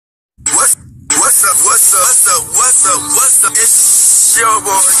What's up? It's your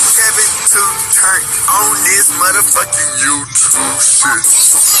boy Kevin to turn on this motherfucking YouTube shit.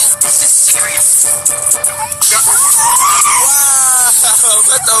 Wow,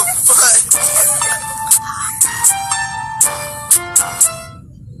 what the fuck?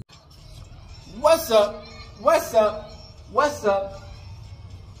 What's up?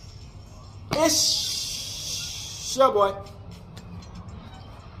 It's your boy.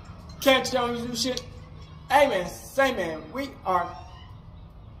 Catch on YouTube shit. Hey man, say man, we are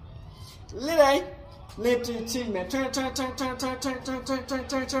lit to the T, man. Turn. Today,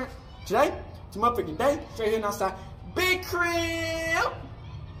 it's motherfucking day. Straight here outside. Big crib.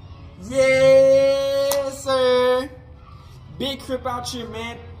 Yes, sir. Big crib out here,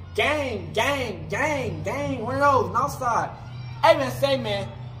 man. Gang. One of those, outside. Hey man, say man.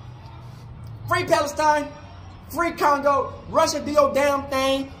 Free Palestine. Free Congo. Russia do your damn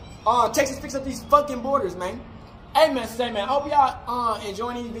thing. Texas fix up these fucking borders, man. Hey man, say man, hope y'all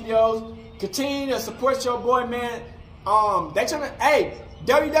enjoying these videos. Continue to support your boy, man. They trying to, hey,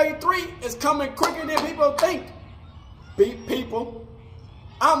 WW3 is coming quicker than people think. People,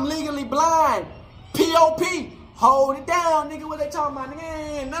 I'm legally blind. POP, hold it down, nigga. What they talking about,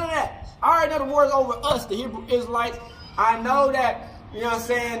 nigga? Ain't none of that. I already know the war's over us, the Hebrew Israelites. I know that, you know what I'm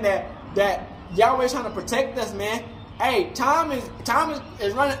saying, that Yahweh trying to protect us, man. Hey, time is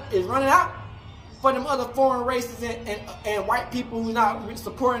running out for them other foreign races and white people who's not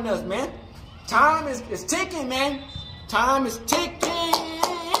supporting us, man. Time is ticking, man. Time is ticking.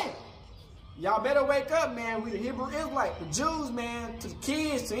 Y'all better wake up, man. We the Hebrew Israelites, the Jews, man, to the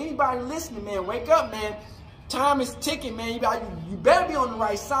kids, to anybody listening, man. Wake up, man. Time is ticking, man. You better be on the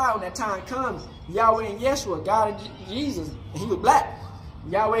right side when that time comes. Yahweh and Yeshua, God and Jesus, and he was black.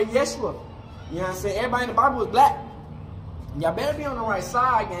 Yahweh and Yeshua. You know what I'm saying? Everybody in the Bible was black. Y'all better be on the right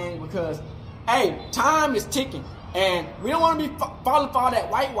side, gang, because, hey, time is ticking. And we don't want to be falling for all that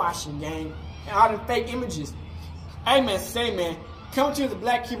whitewashing, gang, and all them fake images. Hey, man, say, man, come to the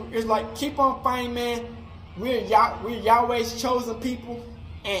black Hebrew Israelite, keep on fighting, man. We're Yahweh's chosen people.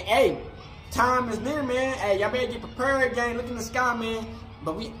 And, hey, time is near, man. Hey, y'all better get prepared, gang. Look in the sky, man.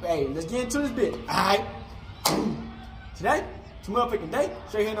 But hey, let's get into this bit. All right. Today, it's a motherfucking day.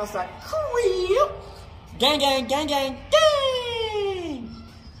 Straight here on the side. Gang.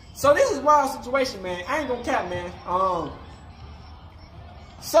 So this is a wild situation, man. I ain't gonna cap, man.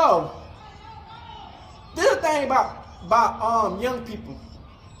 So this is the thing about young people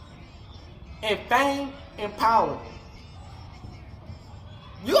and fame and power.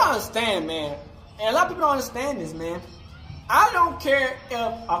 You understand, man. And a lot of people don't understand this, man. I don't care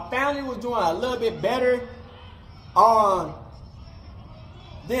if a family was doing a little bit better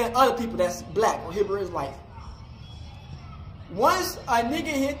than other people that's black or Hebrew Israelites. Once a nigga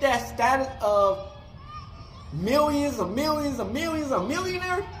hit that status of millions, a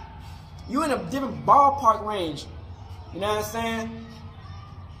millionaire, you in a different ballpark range. You know what I'm saying?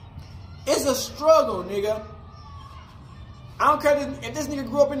 It's a struggle, nigga. I don't care if this nigga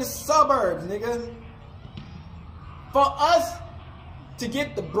grew up in the suburbs, nigga. For us to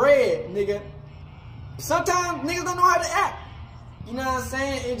get the bread, nigga, sometimes niggas don't know how to act. You know what I'm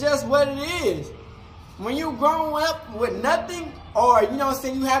saying? It's just what it is. When you growing up with nothing, or, you know what I'm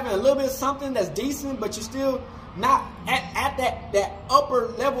saying, you having a little bit of something that's decent, but you're still not at that upper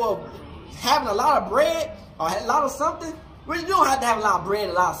level of having a lot of bread, or a lot of something, well, you don't have to have a lot of bread,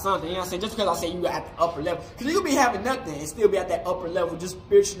 a lot of something, you know what I'm saying, just because I say you at the upper level. Because you could be having nothing and still be at that upper level, just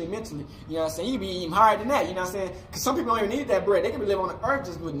spiritually, mentally, you know what I'm saying. You be even higher than that, you know what I'm saying. Because some people don't even need that bread. They can be living on the earth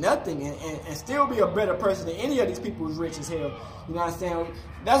just with nothing and still be a better person than any of these people who's rich as hell. You know what I'm saying?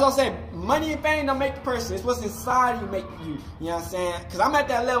 That's what I'm saying. Money and fame don't make the person. It's what's inside you make you. You know what I'm saying? Because I'm at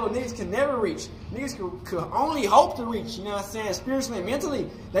that level niggas can never reach. Niggas could only hope to reach. You know what I'm saying? Spiritually and mentally.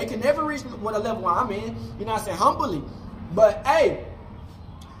 They can never reach what a level I'm in. You know what I'm saying? Humbly. But, hey,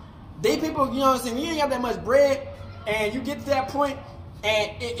 these people, you know what I'm saying? You ain't got that much bread, and you get to that point,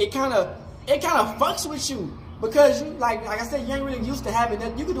 and it kind of fucks with you. Because, you like I said, you ain't really used to having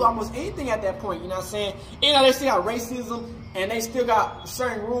that. You can do almost anything at that point, you know what I'm saying? You know, they still got racism, and they still got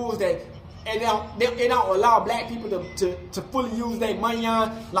certain rules that they don't allow black people to fully use their money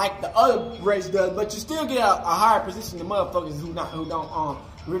on like the other race does. But you still get a higher position than motherfuckers who don't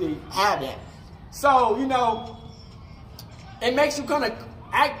really have that. So, you know, it makes you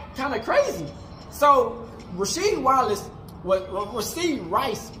act kind of crazy. So Rasheed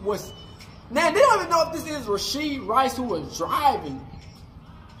Rice was. Now, they don't even know if this is Rasheed Rice who was driving.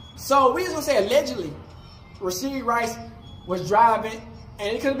 So we just gonna say allegedly, Rasheed Rice was driving,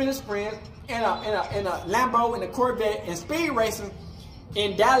 and it could have been his friend in a Lambo, in a Corvette, and speed racing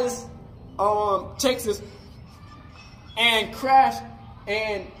in Dallas, Texas, and crashed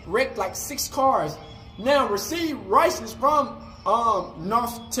and wrecked like 6 cars. Now, Rasheed Rice is from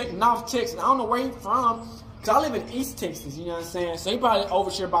North Texas. I don't know where he's from, because I live in East Texas, you know what I'm saying? So he probably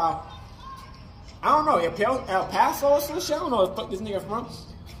over here by, I don't know, El Paso or some shit. I don't know where the fuck this nigga from.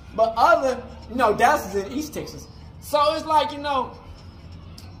 But Dallas is in East Texas. So it's like, I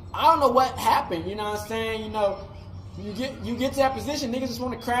don't know what happened, you know what I'm saying? You get to that position, niggas just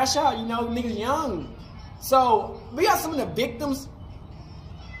want to crash out, niggas young. So we got some of the victims.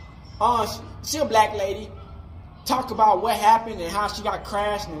 She a black lady. Talk about what happened and how she got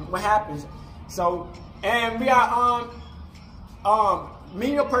crashed and what happens. So, and we got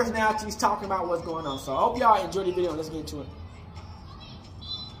media personalities talking about what's going on. So I hope y'all enjoy the video. Let's get into it.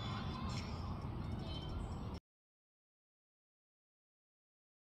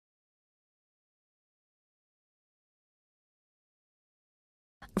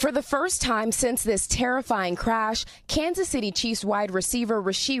 For the first time since this terrifying crash, Kansas City Chiefs wide receiver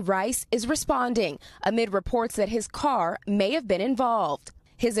Rasheed Rice is responding amid reports that his car may have been involved.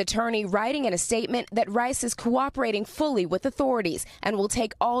 His attorney writing in a statement that Rice is cooperating fully with authorities and will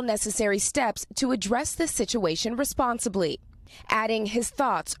take all necessary steps to address this situation responsibly, adding his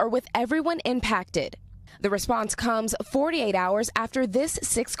thoughts are with everyone impacted. The response comes 48 hours after this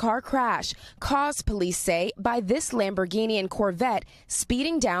 6-car crash, caused, police say, by this Lamborghini and Corvette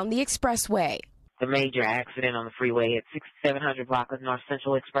speeding down the expressway. The major accident on the freeway at 6700 block of North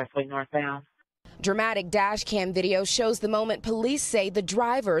Central Expressway northbound. Dramatic dash cam video shows the moment police say the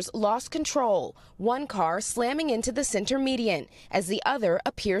drivers lost control, one car slamming into the center median as the other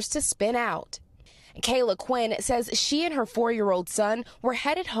appears to spin out. Kayla Quinn says she and her 4-year-old son were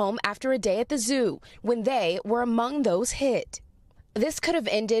headed home after a day at the zoo when they were among those hit. This could have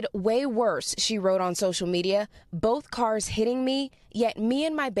ended way worse, she wrote on social media. Both cars hitting me, yet me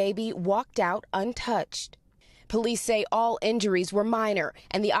and my baby walked out untouched. Police say all injuries were minor,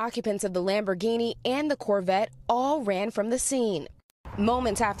 and the occupants of the Lamborghini and the Corvette all ran from the scene.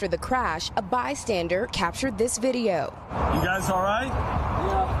 Moments after the crash, a bystander captured this video. You guys all right?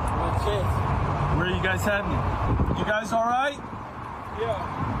 Yeah, my kids. Where are you guys heading? You guys all right? Yeah.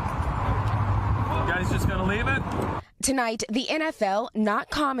 You guys just gonna leave it? Tonight, the NFL not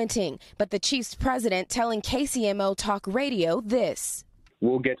commenting, but the Chiefs president telling KCMO Talk Radio this.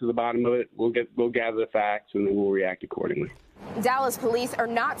 We'll get to the bottom of it. We'll gather the facts, and then we'll react accordingly. Dallas police are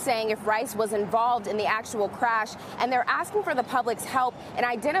not saying if Rice was involved in the actual crash, and they're asking for the public's help in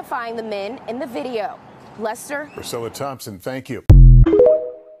identifying the men in the video. Lester? Priscilla Thompson, thank you.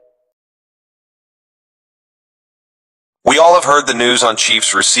 We all have heard the news on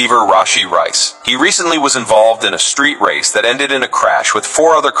Chiefs receiver Rasheed Rice. He recently was involved in a street race that ended in a crash with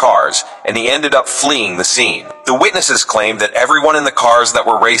 4 other cars, and he ended up fleeing the scene. The witnesses claimed that everyone in the cars that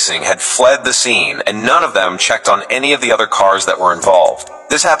were racing had fled the scene, and none of them checked on any of the other cars that were involved.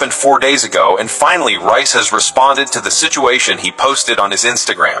 This happened 4 days ago, and finally Rice has responded to the situation he posted on his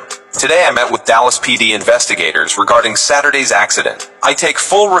Instagram. Today I met with Dallas PD investigators regarding Saturday's accident. I take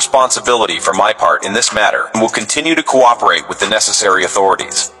full responsibility for my part in this matter and will continue to cooperate with the necessary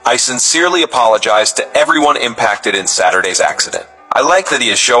authorities. I sincerely apologize to everyone impacted in Saturday's accident. I like that he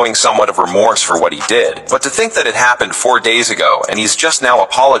is showing somewhat of remorse for what he did, but to think that it happened 4 days ago and he's just now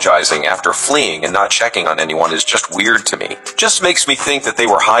apologizing after fleeing and not checking on anyone is just weird to me. Just makes me think that they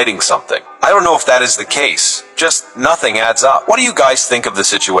were hiding something. I don't know if that is the case. Just nothing adds up. What do you guys think of the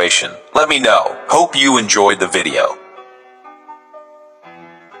situation? Let me know. Hope you enjoyed the video.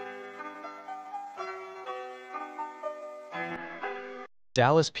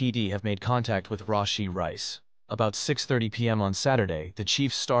 Dallas PD have made contact with Rasheed Rice. About 6:30 p.m. on Saturday, the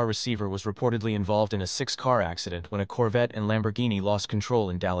Chiefs' star receiver was reportedly involved in a 6-car accident when a Corvette and Lamborghini lost control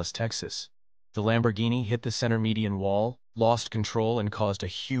in Dallas, Texas. The Lamborghini hit the center median wall, lost control, and caused a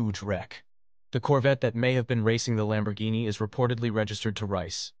huge wreck. The Corvette that may have been racing the Lamborghini is reportedly registered to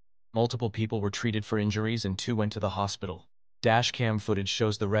Rice. Multiple people were treated for injuries and 2 went to the hospital. Dashcam footage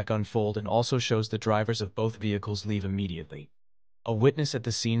shows the wreck unfold and also shows the drivers of both vehicles leave immediately. A witness at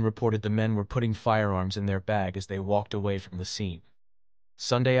the scene reported the men were putting firearms in their bag as they walked away from the scene.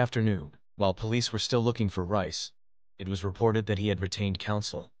 Sunday afternoon, while police were still looking for Rice, it was reported that he had retained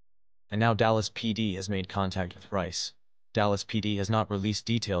counsel. And now Dallas PD has made contact with Rice. Dallas PD has not released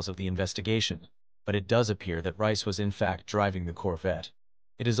details of the investigation, but it does appear that Rice was in fact driving the Corvette.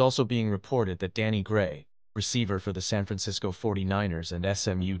 It is also being reported that Danny Gray, receiver for the San Francisco 49ers and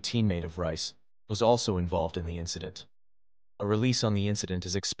SMU teammate of Rice, was also involved in the incident. A release on the incident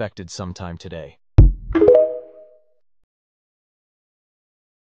is expected sometime today.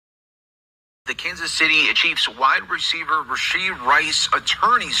 The Kansas City Chiefs wide receiver Rasheed Rice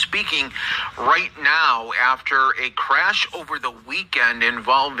attorney speaking right now after a crash over the weekend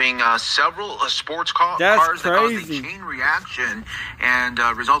involving several sports cars that caused a chain reaction and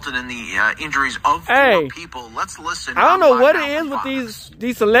resulted in the injuries of 4 people. Let's listen. I don't know what it is with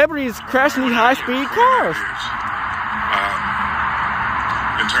these celebrities crashing these high-speed cars.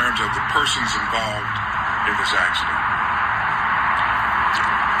 In terms of the persons involved in this accident.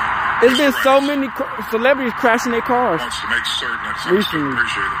 There's been so many celebrities crashing their cars. Wants to make certain that it's understood and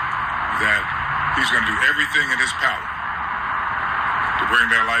appreciated that he's going to do everything in his power to bring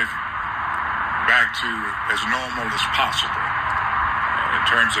their life back to as normal as possible in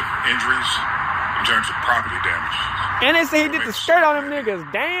terms of injuries, in terms of property damage. And they say he did the skirt on them niggas.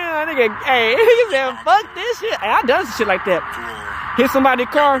 Damn, that nigga, hey, he said, fuck this shit. Hey, I done some shit like that. Hit somebody's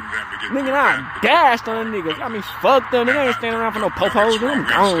car, nigga, I dashed on them niggas. I mean, fuck them. Nigga ain't standing around for no popos. I'm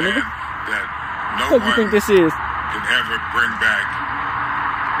gone, nigga. What do you think this is? Can ever bring back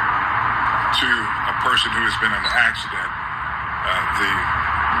to a person who has been in an accident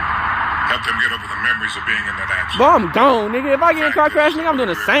help them get over the memories of being in that accident. Boy, I'm gone, nigga. If I get in a car crash, nigga, I'm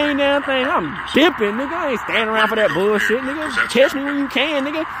doing the same damn thing. I'm dipping, nigga. I ain't standing around for that bullshit, nigga. Catch me when you can,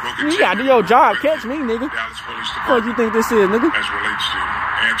 nigga. You gotta do your job. Catch me, nigga. What do you think this is, nigga? As relates to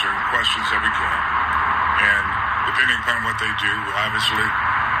answering questions that we can. And depending upon what they do, obviously,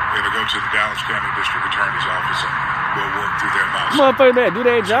 it'll go to the Dallas County District Attorney's Office and we'll work through their mouths. Motherfucker better do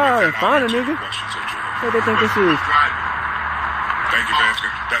their job and find a nigga. What do they think this is?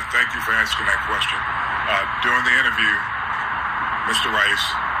 Thank you for asking that question. During the interview, Mr. Rice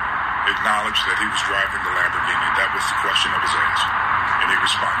acknowledged that he was driving the Lamborghini. That was the question that was asked, and he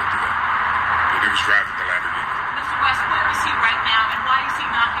responded to that. That he was driving the Lamborghini. Mr. West, where is he right now, and why is he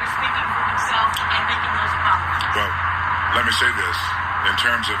not here speaking for himself and making those apologies? Well, let me say this. In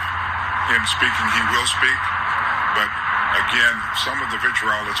terms of him speaking, he will speak. But again, some of the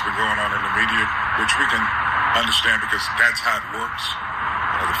vitriol that's been going on in the media, which we can understand because that's how it works.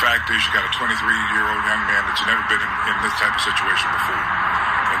 The fact is you got a 23-year-old young man that's never been in this type of situation before.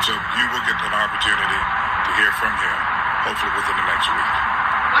 And so you will get an opportunity to hear from him, hopefully within the next week.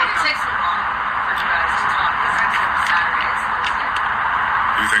 Why did it take so long for you guys to talk? This accident was Saturday.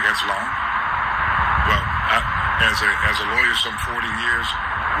 Do you think that's long? Well, as a lawyer some 40 years,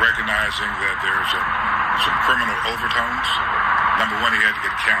 recognizing that there's some criminal overtones, number one, he had to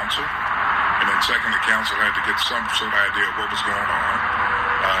get counsel. And then second, the counsel had to get some sort of idea of what was going on.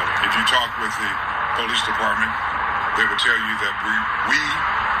 If you talk with the police department, they will tell you that we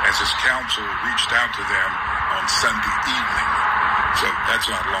as his counsel, reached out to them on Sunday evening. So that's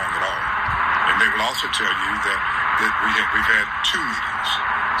not long at all. And they will also tell you that we've had 2 meetings.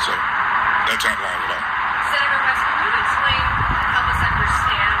 So that's not long at all. Senator West, can you explain, help us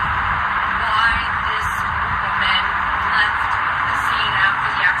understand why this group of men left the scene after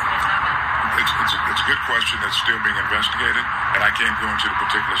the accident happened? It's a good question that's still being investigated, and I can't go into the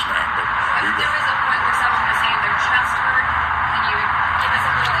particulars now, but we will. There is a point where someone was saying their chest hurt. Can you give us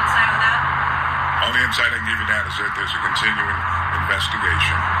a little insight on that? Only insight I can give you now is that there's a continuing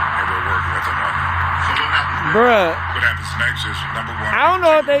investigation, and we're working with them on it. So Bruh. What happens next is, number one, I don't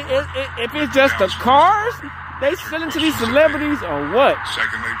know if it's just the cars they selling to these celebrities or what.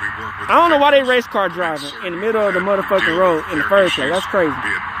 Secondly, we work with I don't know why they race car driving in the middle of the motherfucking road in the first place. That's crazy.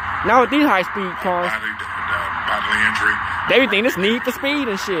 Now with these high speed cars, bodily injury, they think it's Need for Speed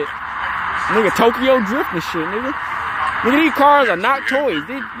and shit. Nigga, Tokyo Drift and shit, nigga. Nigga, these cars are not toys.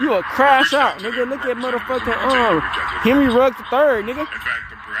 You will crash out, nigga. Look at motherfucking Henry Ruggs III, nigga.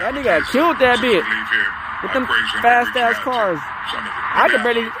 That nigga killed that bitch with them fast ass cars. I could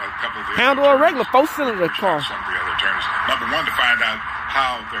barely handle a regular 4-cylinder car. Number one, to find out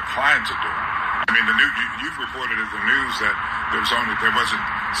how their clients are doing. I mean, you've reported in the news that there wasn't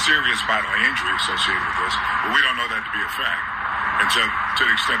serious bodily injury associated with this, but we don't know that to be a fact. And so, to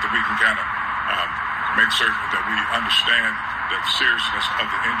the extent that we can kind of make certain that we understand the seriousness of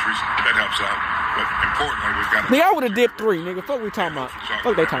the injuries, that helps out. But importantly, we've got to... Nigga, I would have dipped 3, nigga. Fuck we talking about.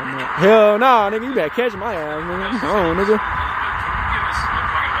 Fuck they talking about. Hell nah, nigga. You better catch my ass, nigga. I'm gone, nigga.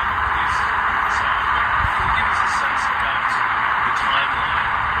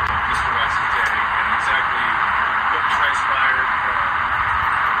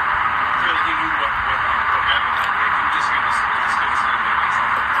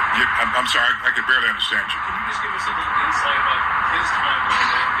 I'm sorry, I could barely understand you. Can you just give us a little insight about his timeline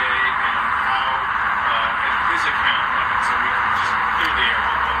that day and how, and his account of it, so we can just clear the air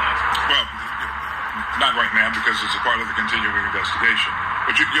on that? Well, not right now because it's a part of the continuing investigation.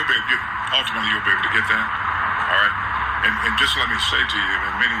 But ultimately you'll be able to get that. All right? And just let me say to you,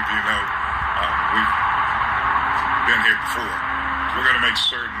 and many of you know, we've been here before. We're going to make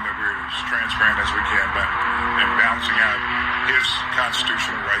certain that we're as transparent as we can in balancing out his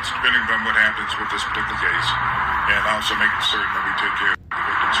constitutional rights, depending on what happens with this particular case, and also making certain that we take care of the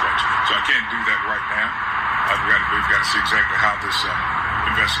victim's rights. So I can't do that right now. We've got to see exactly how this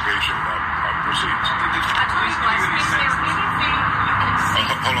investigation proceeds.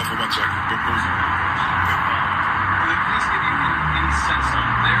 Hold on for 1 second. Will the police give you any sense on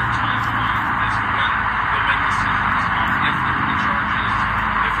their timeline as to when they'll make decisions on if there will be charges,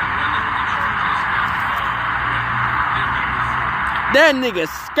 if and when there will be charges, and when they're going to move forward? That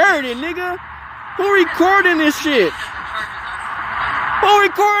nigga skirted, nigga. Who recording this shit? Who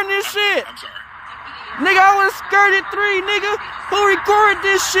recording this shit? I'm sorry. Nigga, I would've skirted 3, nigga. Who recorded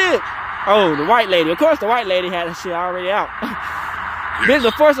this shit? Oh, the white lady. Of course, the white lady had the shit already out. This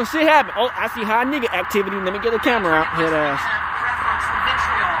is before some shit happened. Oh, I see high nigga activity. Let me get the camera out. Head ass.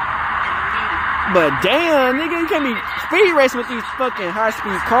 But damn, nigga, you can't be speed racing with these fucking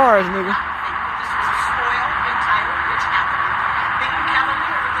high-speed cars, nigga.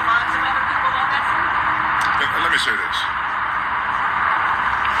 Let me say this.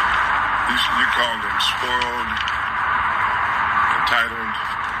 You called them spoiled, entitled.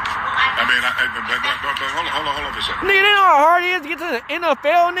 I mean, hold on for a second. Nigga, they know how hard it is to get to the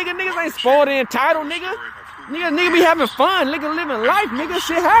NFL, nigga. Niggas ain't spoiled and entitled, nigga. Nigga be having fun, nigga, living life, nigga.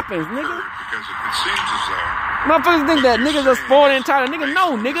 Shit happens, nigga. Because it seems as though motherfuckers think that niggas are spoiled and entitled. Nigga,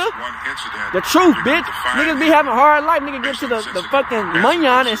 no, nigga. The truth, bitch. Niggas be having a hard life. Nigga get to the fucking money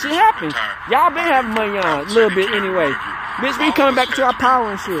on and shit happens. Y'all been having money on a little bit anyway. Bitch, we coming back to our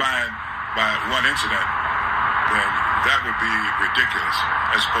power and shit. By one incident, then that would be ridiculous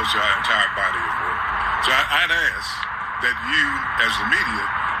as opposed to our entire body of work. So I'd ask that you, as the media,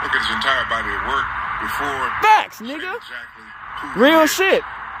 look at his entire body of work before. Facts, nigga. Exactly real shit.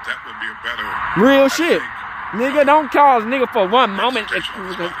 That would be a better. Real shit. Nigga, don't cause nigga for one moment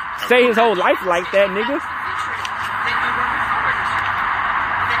say his whole life like that, nigga.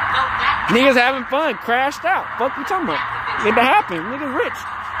 Niggas having fun, crashed out. Fuck you talking about? It happened. Niggas rich.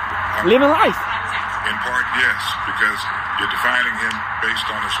 Living life. In part, yes, because you're defining him based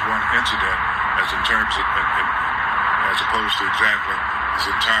on this one incident as in terms of, as opposed to exactly his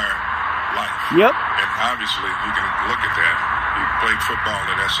entire life. Yep. And obviously, you can look at that. He played football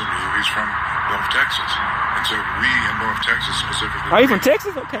at SMU. He's from North Texas. And so we in North Texas specifically. Are you from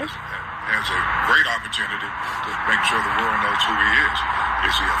Texas? Okay. Has a great opportunity to make sure the world knows who he is.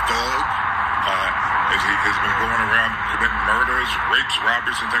 Is he a thug? Has been going around committing murders, rapes,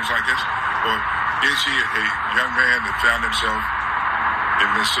 robberies, and things like this? Or is he a young man that found himself in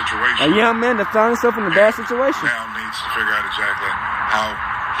this situation? A young man that found himself in a bad situation. Now needs to figure out exactly how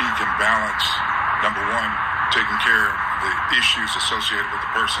he can balance, number one, taking care of the issues associated with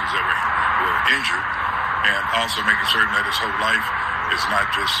the persons that were injured, and also making certain that his whole life is not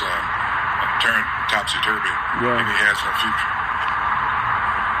just turned topsy-turvy, and he has no future.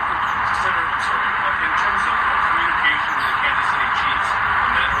 In terms of communication with the Kansas City Chiefs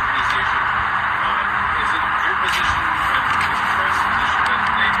and that organization, is it your position and the press position that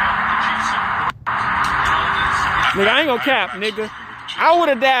they have the Chiefs support in all this? Nigga, I ain't gonna cap, nigga. I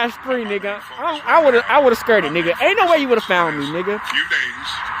would've dashed 3, nigga. I would've skirted, nigga. Ain't no way you would've found me, nigga. Few days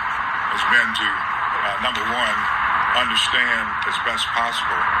has been to number one, understand as best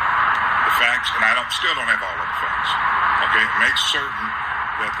possible the facts, and I still don't have all of the facts. Okay, make certain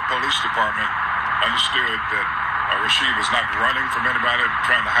that the police department understood that Rasheed was not running from anybody,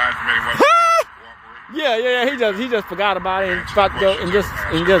 trying to hide from anyone. Yeah. He just forgot about it and just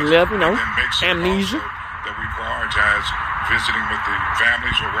left, you know, amnesia. That we prioritize visiting with the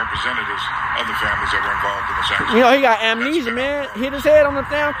families or representatives of the families that were involved in this accident. You know, he got amnesia, man. Hit his head on the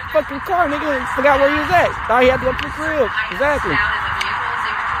damn fucking car, nigga. Forgot where he was at. Thought he had to go to the crib. Exactly.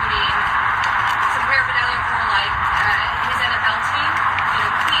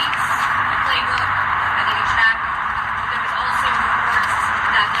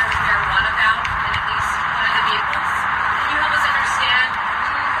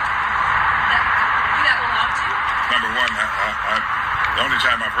 The only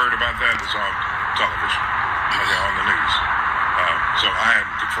time I've heard about that is on television, on the news. So I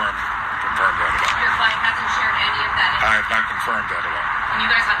haven't confirmed that at all. Your client hasn't shared any of that? I have not confirmed that at all. And you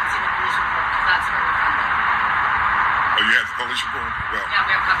guys haven't seen the police report, because that's where we're from. Oh, you have the police report? Well, yeah,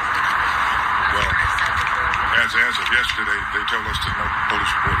 we have copies of the police report. As of yesterday, they told us that no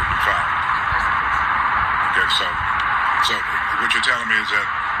police report had been filed. Okay, so what you're telling me is that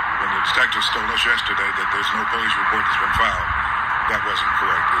when the detectives told us yesterday that there's no police report that's been filed, that wasn't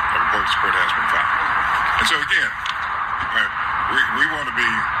correct. A police report has been filed. And so again, we want to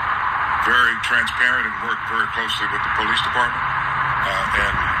be very transparent and work very closely with the police department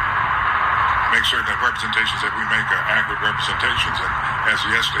and make certain that representations that we make are accurate representations. And as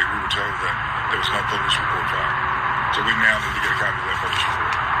of yesterday, we were told that there was no police report filed. So we now need to get a copy of that police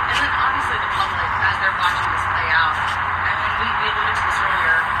report. And then obviously the public, as they're watching this play out, I mean, we alluded to this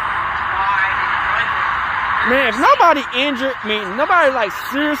earlier, why did Man, if nobody injured, nobody like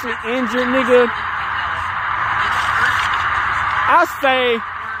seriously injured, nigga, I say,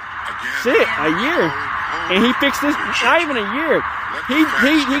 shit, a year. And he fixed this, not even a year. He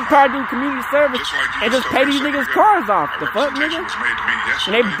probably do community service and just pay these niggas' cars off. The fuck, nigga?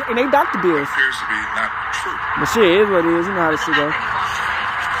 And they doctor bills. Appears to be not true. But shit, it is what it is. You know how this shit goes.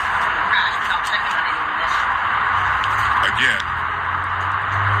 Again,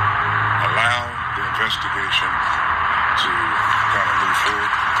 allow the investigation to kind of move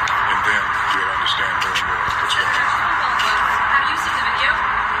forward, and then you'll understand more and more what's going on. Have you seen the video?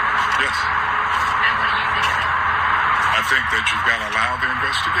 Yes. And what do you think of it? I think that you've got to allow the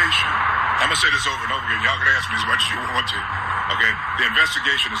investigation. I'm going to say this over and over again. Y'all can ask me as much as you want to. Okay? The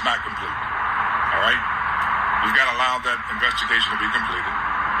investigation is not complete. All right? You've got to allow that investigation to be completed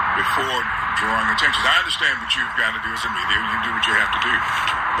before drawing attention. I understand what you've got to do as a media. You do what you have to do.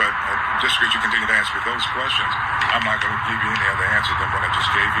 But just because you continue to ask me those questions, I'm not going to give you any other answer than what I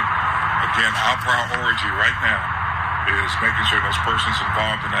just gave you. Again, our priority right now is making sure those persons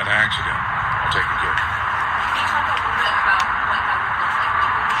involved in that accident are taken care of. Can you talk a little bit about what that would look like?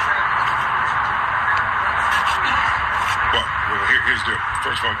 Well, here's the deal.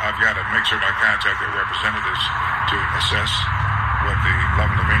 First of all, I've got to make certain I contact their representatives to assess what the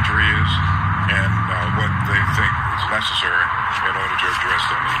level of injury is and what they think is necessary in order to address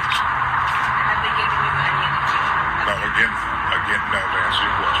their needs. Have they given you any indication? No, again, no, to answer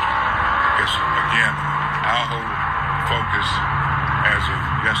your question. Because, again, our whole focus as of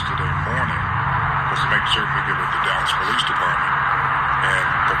yesterday morning was to make certain we get with the Dallas Police Department and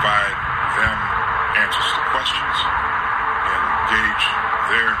provide them answers to questions and gauge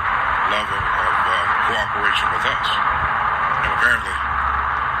their level of cooperation with us. And apparently,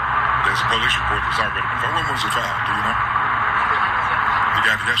 there's a police report that's already been filed. When was it filed? Do you know? You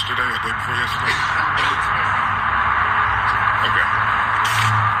got it yesterday or the day before yesterday? Okay.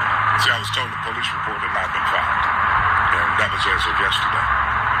 See, I was told the police report had not been filed. And that was as of yesterday.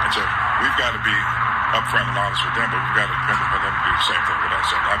 And so we've got to be upfront and honest with them, but we've got to depend on them to do the same thing with us.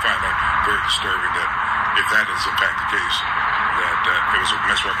 And I find that very disturbing that if that is in fact the case, that it was a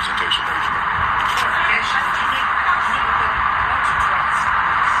misrepresentation made to me.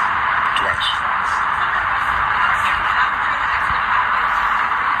 Twice.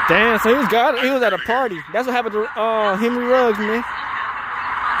 Damn, so he was at a party. That's what happened to Henry Ruggs, man.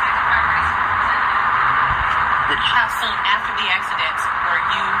 How soon after the accident were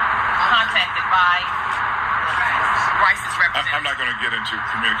you contacted by Rice's representative? I'm not going to get into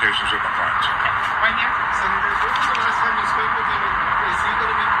communications with my clients. Okay. Right here. Senator, when was the last time you spoke with him? Is he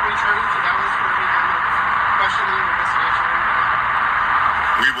going to be returning to Dallas for any kind of questioning or investigation?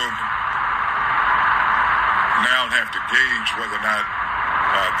 We will now have to gauge whether or not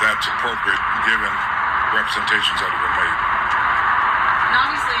that's appropriate given representations that have been made. And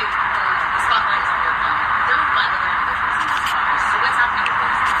obviously, the spotlight is on your client. There are 5 other individuals in this case. So what's happening with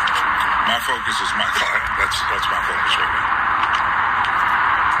those? My focus is my client. That's my focus right now.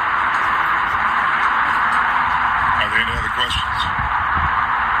 Are there any other questions?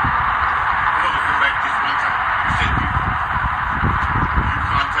 Well, if you're back this one time, you said you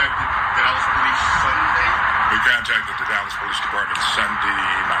contacted Dallas Police Sunday? We contacted the Dallas Police Department Sunday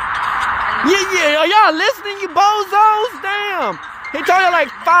night. Yeah. Are y'all listening, you bozos? Damn. He told you like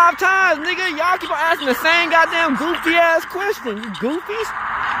 5 times, nigga. Y'all keep on asking the same goddamn goofy ass question. You goofies?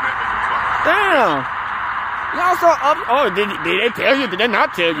 Damn. Y'all so up. Oh, did they tell you? Did they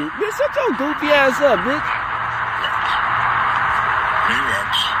not tell you? Bitch, shut your goofy ass up, bitch. Me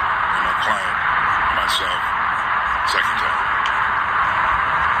once, and my client, myself, second time.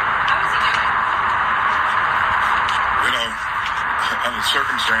 How is he doing? You know, under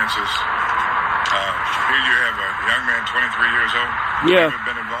circumstances, here you have a young man, 23 years old. Yeah. Never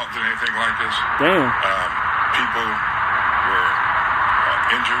been involved in anything like this. Damn. People were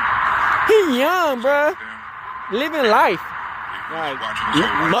injured. He young, bruh. Living life.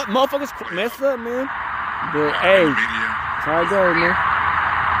 Like, motherfuckers mess up, man. But hey, that's how it goes, man.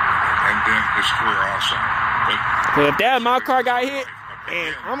 And then his career also. But if that my car got hit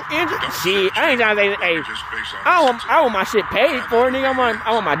and I'm injured, shit, I ain't trying to say, hey, I want my shit paid for, nigga.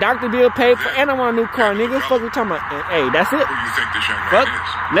 I want my doctor bill paid for, and I want a new car, nigga. Fuck you talking about? Hey, that's it. Who do you think this young man is?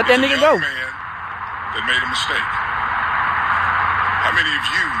 Let that nigga go. Man that made a mistake. I How many of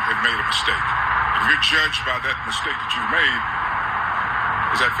you have made a mistake? If you're judged by that mistake that you've made,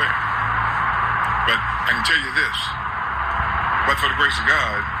 is that fair? But I can tell you this, but for the grace of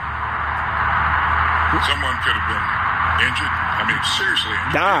God, someone could have been injured. I mean, seriously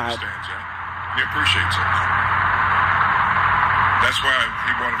injured. Died. He understands that. He appreciates it. That's why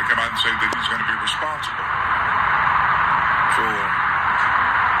he wanted to come out and say that he's going to be responsible for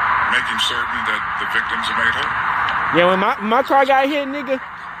making certain that the victims are made whole. Yeah, when my car got hit, nigga,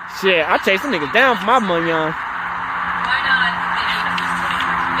 shit, I chased some niggas down for my money on. Why not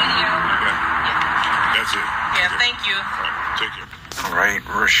video? That's it. Yeah, thank you. All right, take care. All right,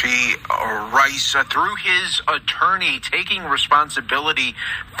 Rasheed Rice, through his attorney, taking responsibility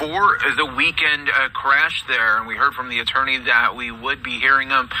for the weekend crash there. And we heard from the attorney that we would be hearing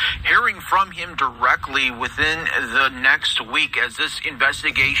from him directly within the next week as this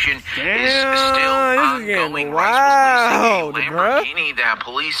investigation is still ongoing. Wow, Rice was racing a Lamborghini that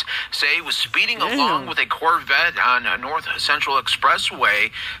police say was speeding along with a Corvette on North Central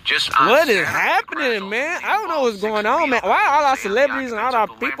Expressway. Just on what is happening, man? I don't know what's going on, man. Why all our celebrities and all our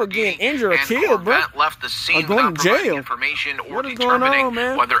people getting injured or killed, bro? Left the scene or going to jail. Information or what is going on,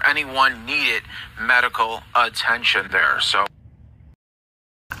 man? Whether anyone needed medical attention there. So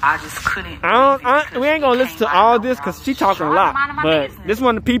I just couldn't. We ain't gonna listen to all this because she talking a lot. But this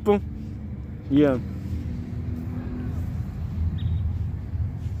one of the people, yeah.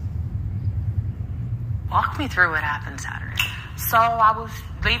 Walk me through what happened Saturday. So I was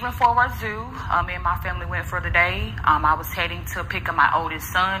leaving for Wazoo. Me and my family went for the day. I was heading to pick up my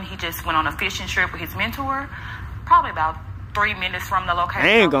oldest son. He just went on a fishing trip with his mentor. Probably about 3 minutes from the location. I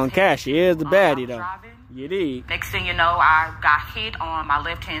ain't gonna cash. She is the baddie though. You did. Next thing you know, I got hit on my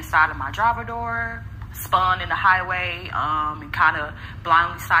left-hand side of my driver door, spun in the highway, and kind of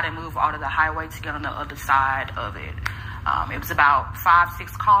blindly started to move out of the highway to get on the other side of it. It was about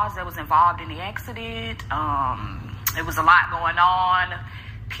 5-6 cars that was involved in the accident. It was a lot going on.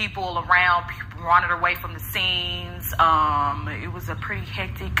 People around, people running away from the scenes. It was a pretty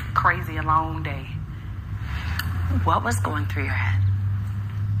hectic, crazy, and long day. What was going through your head?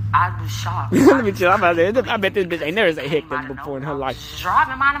 I was shocked. Let me chill. I bet this bitch ain't never said hectic before in her life.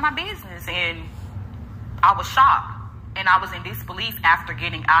 Driving, minding my business, and I was shocked. And I was in disbelief after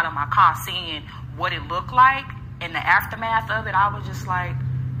getting out of my car, seeing what it looked like. In the aftermath of it, I was just like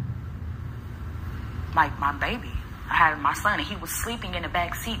my baby. I had my son, and he was sleeping in the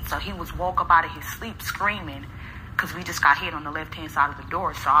back seat, so he was woke up out of his sleep screaming because we just got hit on the left-hand side of the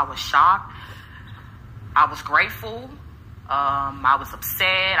door. So I was shocked. I was grateful. I was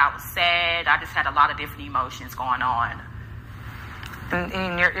upset. I was sad. I just had a lot of different emotions going on.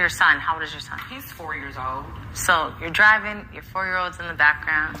 And your son, how old is your son? He's 4 years old. So you're driving, your 4-year-old's in the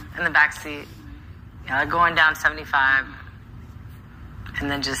background, in the back seat. Going down 75, and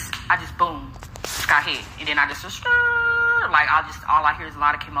then I just boom, got hit, and then I just all I hear is a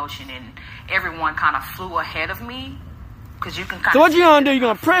lot of commotion, and everyone kind of flew ahead of me, because you can kind of. So what you gonna do? You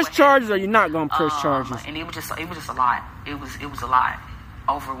gonna press charges, or you not gonna press charges? And it was just a lot. It was a lot,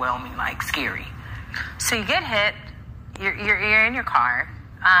 overwhelming, like scary. So you get hit, you're in your car.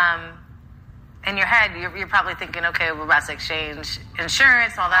 In your head, you're probably thinking, okay, we're about to exchange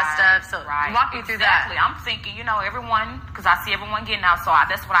insurance, all that stuff. So walk me through that. I'm thinking, everyone, because I see everyone getting out, so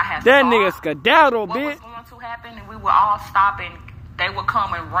that's what I have. That nigga skedaddle, bitch. What was going to happen, and we would all stop, and they would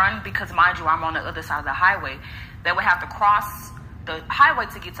come and run, because mind you, I'm on the other side of the highway. They would have to cross the highway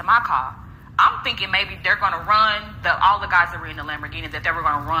to get to my car. I'm thinking maybe they're going to run, all the guys that were in the Lamborghini, that they were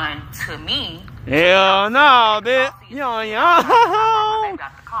going to run to me. Hell no, bitch.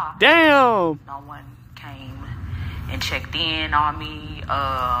 Damn. No one came and checked in on me.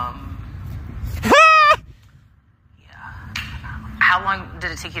 How long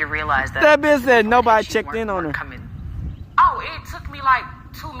did it take you to realize that? That bitch said nobody checked in on her. Oh, it took me like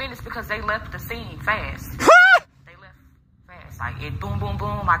 2 minutes because they left the scene fast. They left fast. Like it boom, boom,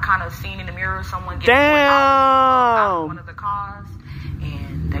 boom. I kind of seen in the mirror someone get out of one of the cars,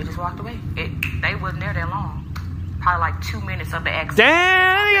 and they just walked away. They wasn't there that long. Probably like 2 minutes of the accident.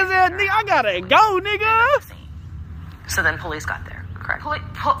 Damn, nigga said, nigga, I gotta go, nigga. So then police got there, correct?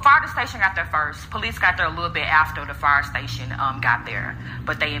 Fire station got there first. Police got there a little bit after the fire station got there,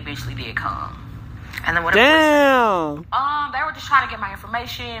 but they eventually did come. And then what? Damn. They were just trying to get my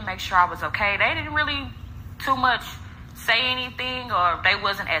information, make sure I was okay. They didn't really too much say anything, or they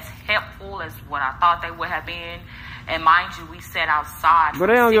wasn't as helpful as what I thought they would have been. And mind you, we sat outside. But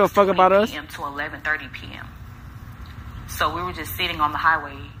they don't give a fuck about us. P.m. to 11:30 p.m. So we were just sitting on the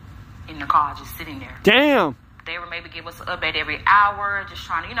highway in the car, just sitting there. Damn. they would maybe give us an update every hour, just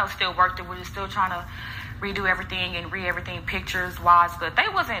trying to, you know, still work through. We're just still trying to redo everything and read everything pictures wise, but they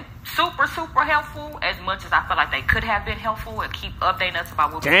wasn't super helpful as much as I felt like they could have been helpful and keep updating us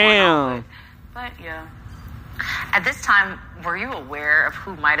about what was going on. But yeah. At this time, were you aware of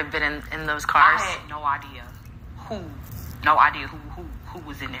who might have been in those cars? I had no idea who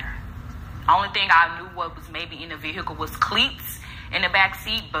was in there. The only thing I knew what was maybe in the vehicle was cleats in the back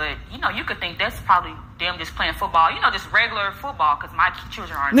seat, but you know, you could think that's probably them just playing football, you know, just regular football, because my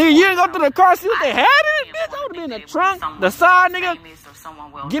children aren't. Nigga, you didn't go through the car, see what they had in it? Bitch, I would have been in the trunk, the side, nigga.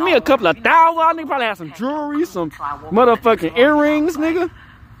 Give me a couple of $1,000. Nigga probably have some jewelry, some motherfucking earrings, nigga.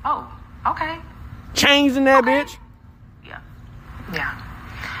 Oh, okay. Chains in that bitch. Yeah.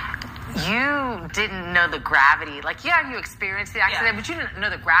 You didn't know the gravity. Like, yeah, you experienced the accident, but you didn't know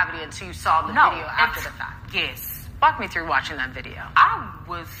the gravity until you saw the video after the fact. Yes. Walk me through watching that video. I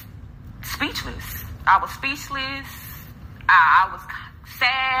was speechless. I was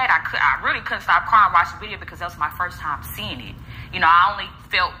sad. I really couldn't stop crying watching the video because that was my first time seeing it. You know, I only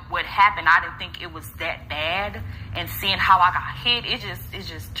felt what happened. I didn't think it was that bad. And seeing how I got hit, it's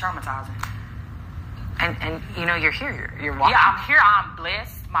just traumatizing. And you know, you're here. You're walking. Yeah, I'm here. I'm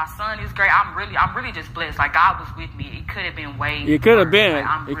blessed. My son is great. I'm really just blessed. Like, God was with me. It could have been way. It could have been. Like,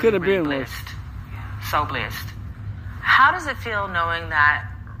 I'm it could have been blessed. So blessed. How does it feel knowing that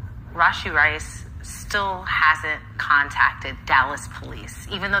Racin Rice still hasn't contacted Dallas police,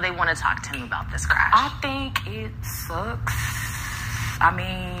 even though they want to talk to him about this crash? I think it sucks. I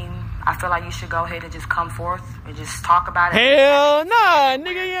mean, I feel like you should go ahead and just come forth and just talk about it. Hell nah,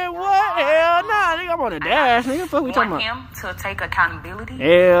 nigga, yeah, what? Hell nah, nigga, I'm on the dash, nigga. Fuck we talking about? Him to take accountability.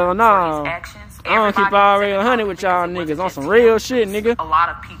 Hell nah. For his actions. I don't keep already 100 with y'all niggas on some real shit, nigga. A lot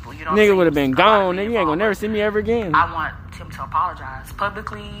of people, you know. Nigga would have been gone, nigga. You ain't gonna never see me ever again. I want him to apologize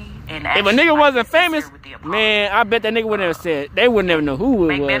publicly and. If a nigga wasn't famous, man, I bet that nigga would never said. They would never know who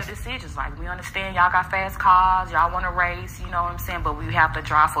it was. Make better decisions. Like, we understand y'all got fast cars, y'all want to race, you know what I'm saying. But we have to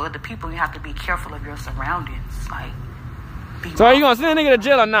drive for other people. You have to be careful of your surroundings. Like. So are you gonna send a nigga to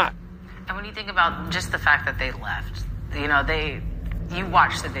jail or not? And when you think about just the fact that they left, you know, you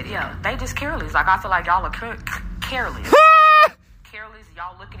watched the video. Yeah, they just careless. Like, I feel like y'all are careless. Careless.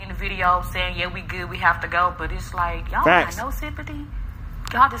 Y'all looking in the video saying, yeah, we good, we have to go. But it's like, y'all got no sympathy.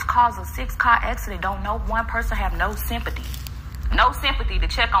 Y'all just caused a 6-car accident. Don't know one person have no sympathy. No sympathy to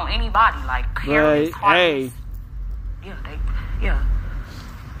check on anybody. Like, careless, heartless. Yeah.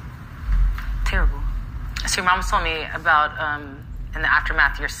 Terrible. So your mom told me about, in the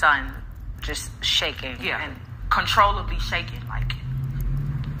aftermath, your son just shaking. Yeah, and controllably shaking. Like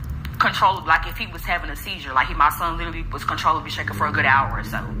if he was having a seizure. Like, my son literally was controllably shaking for a good hour or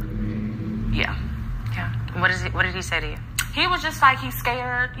so. Yeah. What did he say to you? He was just like, he's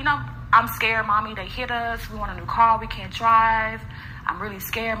scared. You know, I'm scared, Mommy. They hit us. We want a new car. We can't drive. I'm really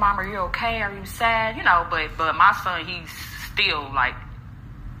scared, Mom. Are you okay? Are you sad? You know, but my son, he's still like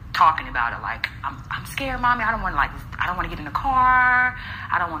talking about it. Like, I'm scared, Mommy. I don't want to get in the car.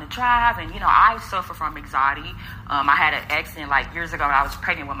 I don't want to drive. And, you know, I suffer from anxiety. I had an accident like years ago when I was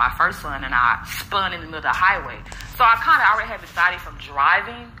pregnant with my first son, and I spun in the middle of the highway. So I kind of already have anxiety from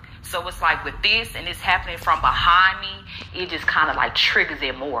driving. So it's like with this and it's happening from behind me, it just kind of like triggers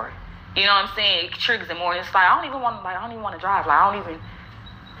it more. You know what I'm saying? It triggers it more. It's like, I don't even want to drive. Like,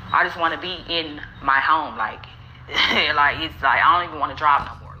 I just want to be in my home. Like, it's like, I don't even want to drive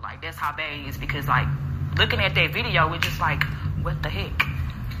no more. Like, that's how bad it is, because like looking at that video, it's just like, what the heck?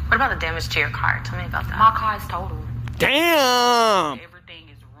 What about the damage to your car? Tell me about that. My car is total. Damn. Everything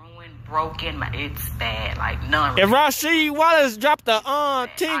is ruined, broken. It's bad. Like, none. If Rasheed Wallace dropped the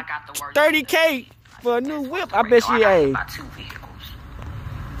 30K for a new whip, I bet she a. About 2 vehicles,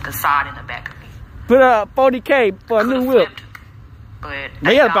 the side and the back of me. Put up 40K for a new whip. But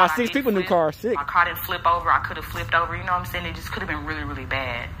they had about 6 people in the car. 6. My car didn't flip over. I could have flipped over. You know what I'm saying? It just could have been really, really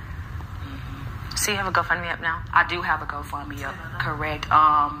bad. So you have a GoFundMe up now? I do have a GoFundMe up. Correct.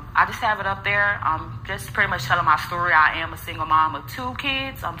 I just have it up there. I'm just pretty much telling my story. I am a single mom of 2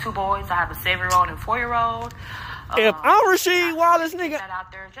 kids. 2 boys. I have a 7-year-old and 4-year-old. If I'm Rasheed Wallace, nigga,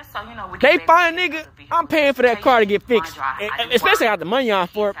 out there, just so you know, they find nigga, I'm paying for that car to get fixed. Especially got the money on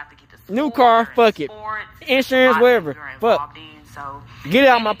for it. New car, fuck it. Insurance, whatever. Fuck. Get it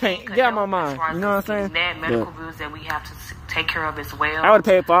out my paint. Get out my mind. You know what I'm saying? Medical bills that we have to take care of as well. I would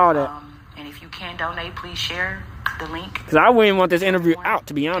pay for all that. And if you can donate, please share the link. Because I wouldn't want this interview out,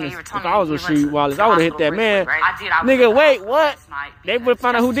 to be honest. If I was Rasheed Wallace, I would have hit that man. Nigga, wait, what? They would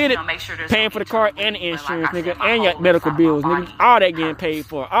find out who did it. Paying for the car and the insurance, nigga, and your medical bills, nigga. All that getting paid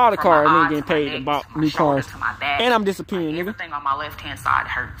for. All the cars, nigga, getting paid about new cars. And I'm disappearing, nigga. Everything on my left-hand side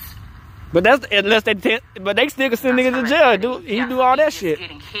hurts. But that's unless but they still can send niggas to jail. He do all that shit.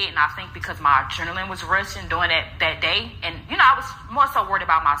 Getting hit, and I think because my adrenaline was rushing during that day, and you know I was more so worried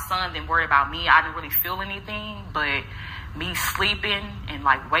about my son than worried about me. I didn't really feel anything, but me sleeping and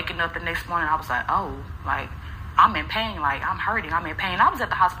like waking up the next morning, I was like, oh, like I'm in pain, like I'm hurting, I'm in pain. I was at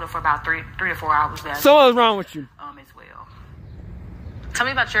the hospital for about 3 to 4 hours. So what's wrong with you? As well. Tell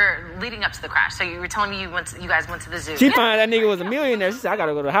me about your leading up to the crash. So you were telling me you guys went to the zoo. She found that nigga was a millionaire. She said, I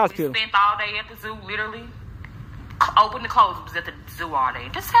gotta go to the hospital. We spent all day at the zoo, literally. Open to close, was at the zoo all day.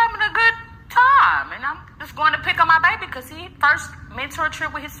 Just having a good time. And I'm just going to pick up my baby because he first mentor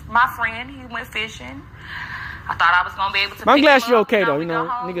trip with my friend. He went fishing. I thought I was going to be able to I'm glad you're okay, you know,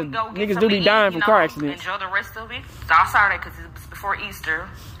 though. You know, niggas do be eat, dying from car accidents. Enjoy the rest of it. So I started because it was before Easter.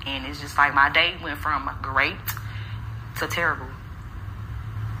 And it's just like my day went from great to terrible.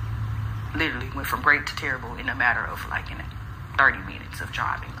 Literally went from great to terrible in a matter of like 30 minutes of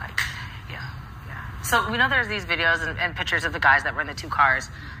driving. Like, yeah. So we know there's these videos and pictures of the guys that were in the 2 cars.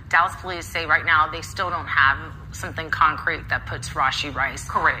 Dallas police say right now they still don't have something concrete that puts Rasheed Rice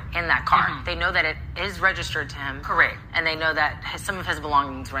in that car. Mm-hmm. They know that it is registered to him. Correct. And they know that some of his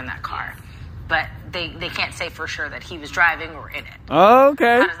belongings were in that car. But they can't say for sure that he was driving or in it.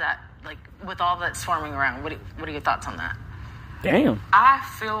 Okay. How does that, like, with all that swarming around, what are your thoughts on that? Damn. I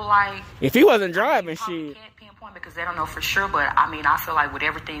feel like if he wasn't driving, shit. Can't pinpoint because they don't know for sure, but I mean, I feel like with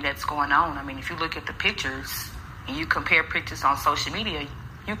everything that's going on, I mean, if you look at the pictures and you compare pictures on social media,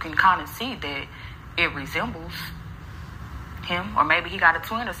 you can kind of see that it resembles him, or maybe he got a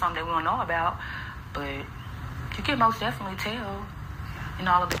twin or something that we don't know about, but you can most definitely tell in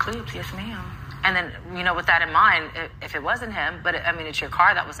all of the clips. Yes, ma'am. And then, you know, with that in mind, if it wasn't him, but I mean, it's your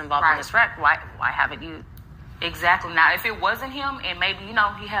car that was involved in this wreck, why haven't you? Exactly. Now, if it wasn't him, and maybe, you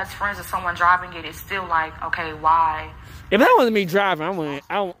know, he has friends or someone driving it, it's still like, okay, why? If that wasn't me driving,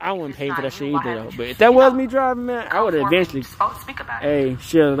 I wouldn't pay for that shit either, though. But if that was me driving, man, I would eventually speak about it. Hey,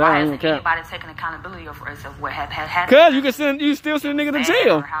 shit, why I don't hasn't care. anybody taking accountability of what had happened? Because you still send a nigga to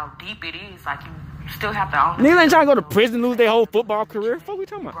jail. How deep it is, like you still have to own. Niggas ain't trying to go to prison, lose their whole football career. What we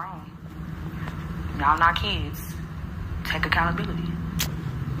talking about? Y'all not kids. Take accountability.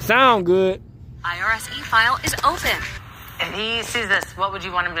 Sound good. IRS e-file is open. If he sees this, what would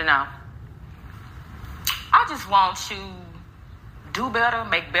you want him to know? I just want you do better,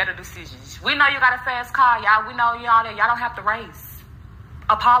 make better decisions. We know you got a fast car, y'all. We know y'all that y'all don't have to race.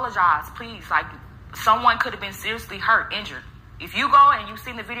 Apologize, please. Like, someone could have been seriously hurt, injured. If you go and you've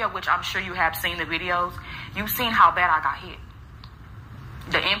seen the video, which I'm sure you have seen the videos, you've seen how bad I got hit.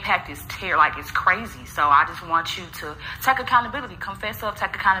 The impact is like it's crazy. So I just want you to take accountability, confess up,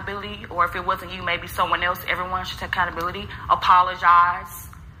 take accountability, or if it wasn't you, maybe someone else. Everyone should take accountability. Apologize.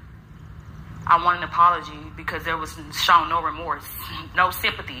 I want an apology because there was shown no remorse, no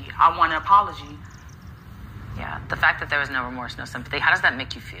sympathy. I want an apology. Yeah, the fact that there was no remorse, no sympathy. How does that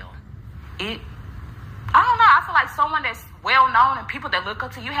make you feel? I don't know. I feel like someone that's well known and people that look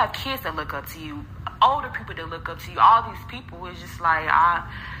up to you, have kids that look up to you, older people that look up to you. All these people is just like I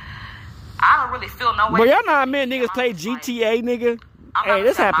don't really feel no way. But y'all not men niggas play GTA, nigga. Hey,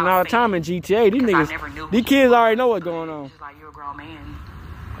 this happen all the time in GTA. These niggas, these kids already know what's going on. Just like you're a grown man.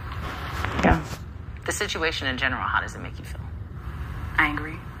 Yeah. The situation in general, how does it make you feel?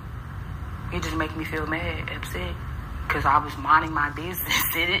 Angry. It just makes me feel mad, upset. Because I was minding my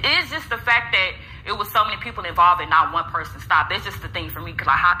business. It is just the fact that it was so many people involved and not one person stopped. That's just the thing for me. Because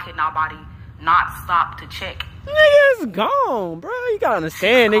like, how could nobody not stop to check? Nigga, it's gone, bro. You gotta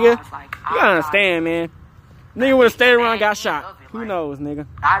understand, nigga. You gotta understand, man. Nigga would have stayed around and got shot. Who knows, nigga?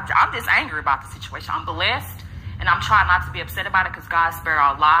 I'm just angry about the situation. I'm blessed. And I'm trying not to be upset about it because God spared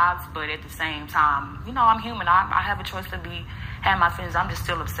our lives. But at the same time, you know, I'm human. I have a choice to have my feelings. I'm just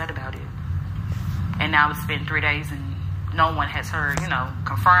still upset about it. And now it's been 3 days and no one has heard, you know,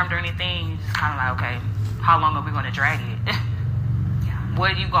 confirmed or anything. It's just kind of like, okay, how long are we going to drag it?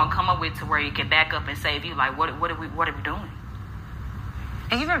 What are you going to come up with to where you can back up and save you? Like, what are we doing?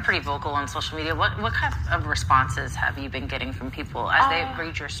 And you've been pretty vocal on social media. What kind of responses have you been getting from people as they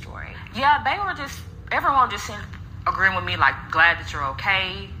read your story? Yeah, everyone just seemed agreeing with me, like, glad that you're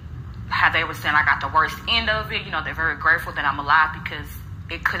okay. How they were saying I got the worst end of it. You know, they're very grateful that I'm alive because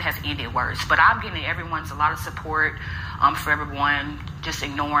it could have ended worse. But I'm getting a lot of support for everyone, just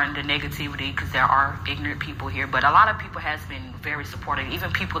ignoring the negativity because there are ignorant people here. But a lot of people has been very supportive,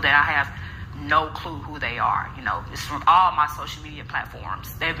 even people that I have no clue who they are. You know, it's from all my social media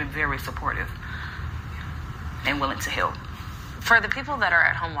platforms. They've been very supportive and willing to help. For the people that are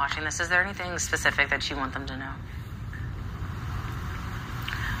at home watching this, is there anything specific that you want them to know?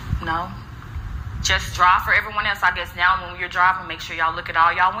 No. Just drive for everyone else. I guess now when you're driving, make sure y'all look at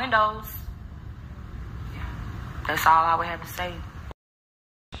all y'all windows. That's all I would have to say.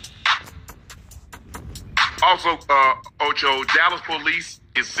 Also, Ocho, Dallas police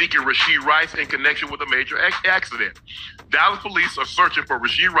is seeking Rasheed Rice in connection with a major accident. Dallas police are searching for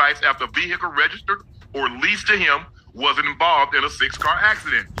Rasheed Rice after a vehicle registered or leased to him was involved in a 6-car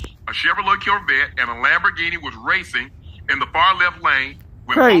accident. A Chevrolet Corvette and a Lamborghini was racing in the far left lane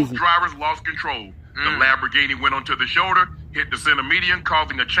when both drivers lost control. The Lamborghini went onto the shoulder, hit the center median,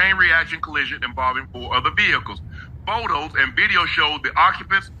 causing a chain reaction collision involving 4 other vehicles. Photos and video showed the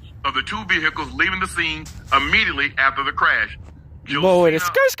occupants of the 2 vehicles leaving the scene immediately after the crash. Josina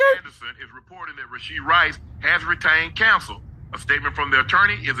Anderson is reporting that Rasheed Rice has retained counsel. A statement from the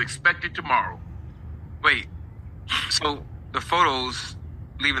attorney is expected tomorrow. Wait, so the photos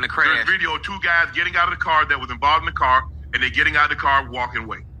leaving the crash? There's video of 2 guys getting out of the car that was involved in the car, and they're getting out of the car walking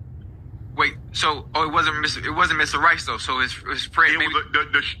away. Wait, so it wasn't Mr. Rice though. So his friend.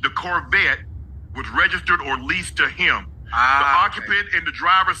 The Corvette was registered or leased to him. The occupant in the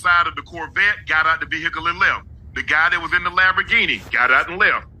driver's side of the Corvette got out the vehicle and left. The guy that was in the Lamborghini got out and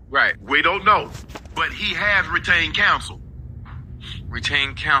left. Right. We don't know, but he has retained counsel.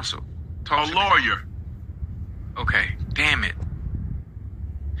 Retained counsel. A lawyer. Okay. Damn it.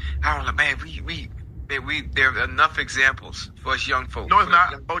 I don't know, man. There are enough examples for us young folks. No, it's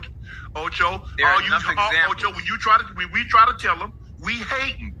not. Ocho, Ocho, when we try to tell them, we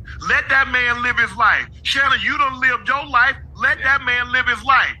hating. Let that man live his life. Shannon, you done lived your life. Let that man live his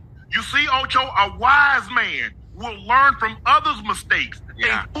life. You see, Ocho, a wise man will learn from others' mistakes.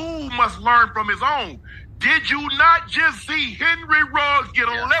 A fool must learn from his own. Did you not just see Henry Ruggs get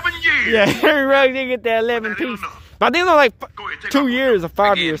 11 years? Yeah, Henry Ruggs didn't get that 11 piece. But I think it was like 2 years or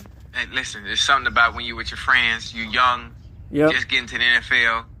 5 years. Hey, listen, there's something about when you're with your friends, you're young, just getting to the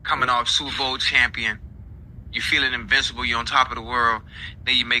NFL, coming off Super Bowl champion, you're feeling invincible, you're on top of the world,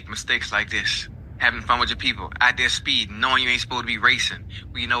 then you make mistakes like this. Having fun with your people, out there speeding, knowing you ain't supposed to be racing.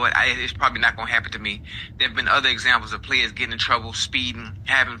 Well, you know what? It's probably not going to happen to me. There have been other examples of players getting in trouble, speeding,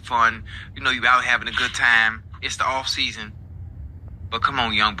 having fun. You know, you out having a good time. It's the off season. But come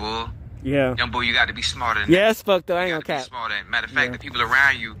on, young bull. Yeah. Young bull, you got to be smarter than that. Yeah, it's fucked up. I ain't gonna cap. Smarter. Matter of fact, the people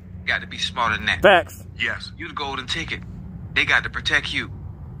around you got to be smarter than that. Facts. Yes. You the golden ticket. They got to protect you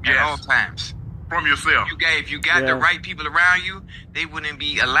at all times. From yourself. If you got the right people around you, they wouldn't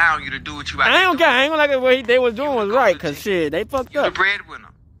be allowing you to do what you I ain't gonna like what they was doing was right, cause shit, they fucked up. You the breadwinner.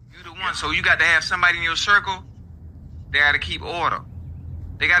 You the one. So you got to have somebody in your circle. They got to keep order.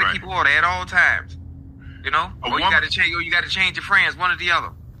 They got to keep order at all times. You know, or you got to change. Or you got to change your friends, one or the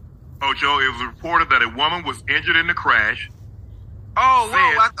other. Ocho, it was reported that a woman was injured in the crash.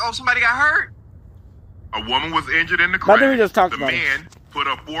 Somebody got hurt. A woman was injured in the crash. I think we just talked about it. The man put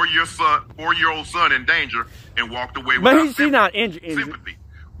a 4-year-old son in danger and walked away but without he's not injured. sympathy.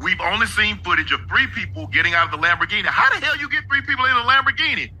 We've only seen footage of 3 people getting out of the Lamborghini. How the hell you get 3 people in a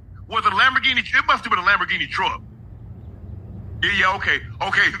Lamborghini? Was it a Lamborghini? It must have been a Lamborghini truck. Yeah, okay.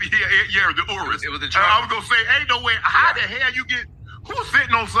 The Urus. It was the truck. I was going to say, ain't no way. How the hell you get... Who's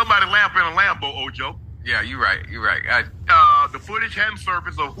sitting on somebody's lap in a Lambo, Ocho? Yeah, you're right. The footage hadn't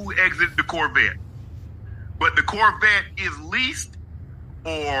surfaced of who exited the Corvette. But the Corvette is leased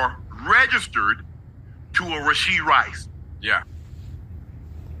or registered to a Rasheed Rice. Yeah.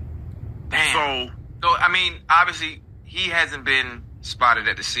 Damn. So I mean, obviously, he hasn't been spotted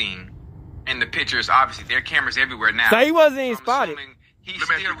at the scene. And the pictures, obviously, there are cameras everywhere now. So he wasn't even spotted. He's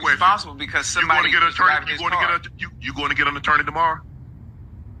still responsible because somebody was driving his car. You going to get an attorney tomorrow?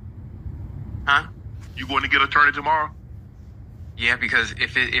 Huh? You going to get an attorney tomorrow? Yeah, because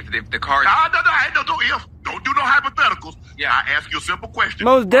if the car... Don't do no hypotheticals. Yeah. I ask you a simple question.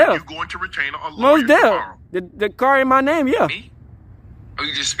 Most definitely. Are you going to retain a lawyer Most definitely. tomorrow? The car in my name, yeah. Me? Or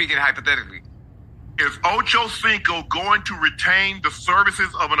you just speaking hypothetically? Is Ocho Cinco going to retain the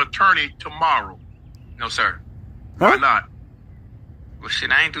services of an attorney tomorrow? No, sir. Why not? Well,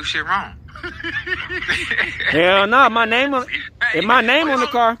 shit, I ain't do shit wrong. Hell no, my name on the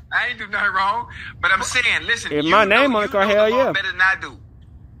car. I ain't do nothing wrong. But I'm saying, listen. If my name on the car, hell yeah. Better than I do.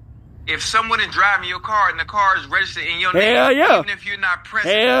 If someone is driving your car and the car is registered in your name, even if you're not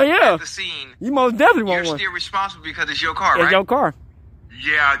present at the scene, you most definitely want one. You're still responsible because it's your car, right? It's your car.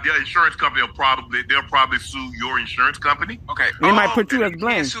 Yeah, the insurance company they'll probably sue your insurance company. Okay. They might put you as blame. You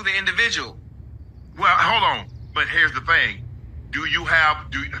can't sue the individual. Well, hold on. But here's the thing.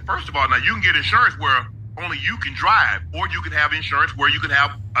 First of all, now you can get insurance where only you can drive, or you can have insurance where you can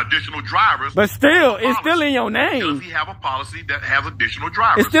have additional drivers. But still, it's still in your name. Does he have a policy that has additional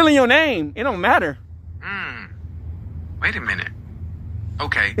drivers? It's still in your name. It don't matter. Wait a minute.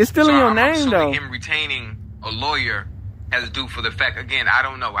 Okay. It's still in your name, though. Him retaining a lawyer has to do for the fact, again, I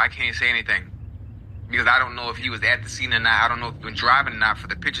don't know. I can't say anything. because I don't know if he was at the scene or not. I don't know if he was driving or not. For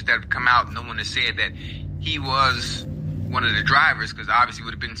the pictures that have come out, no one has said that he was one of the drivers, because obviously it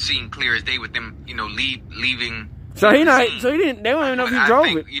would have been seen clear as day with them, you know, leaving. So he not. So he didn't. They don't even know if he drove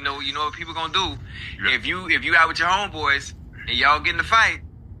it. You know what people gonna do if you out with your homeboys and y'all get in a fight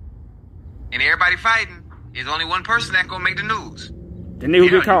and everybody fighting. There's only one person that's gonna make the news. The nigga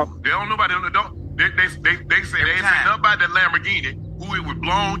get caught. They don't nobody on the don't. They say they ain't say nothing about that Lamborghini, who it was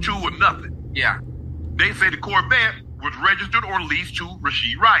blown to or nothing. Yeah. They say the Corvette was registered or leased to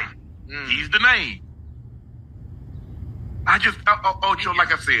Rasheed Rice. He's the name. I just, Ocho,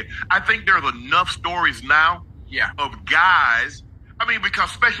 like I said, I think there's enough stories now of guys. I mean,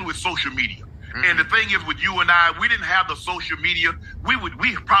 because especially with social media. And the thing is, with you and I, we didn't have the social media.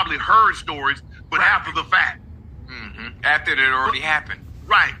 We probably heard stories, but after the fact. After it had already happened.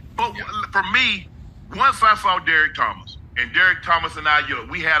 Right. But for me, once I saw Derek Thomas, and Derek Thomas and I,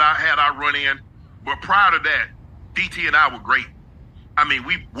 we had our run in. But prior to that, DT and I were great. I mean,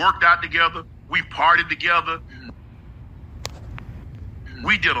 we worked out together. We partied together.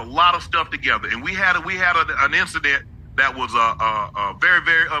 We did a lot of stuff together, and we had an incident that was very,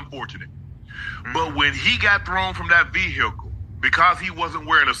 very unfortunate. But when he got thrown from that vehicle because he wasn't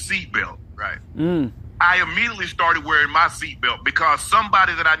wearing a seatbelt, right? I immediately started wearing my seatbelt because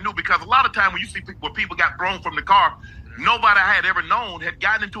somebody that I knew. Because a lot of time when you see people got thrown from the car, nobody I had ever known had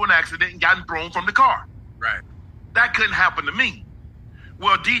gotten into an accident and gotten thrown from the car. Right. That couldn't happen to me.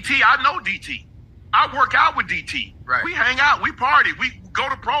 Well, DT, I know DT. I work out with DT. Right. We hang out. We party. We go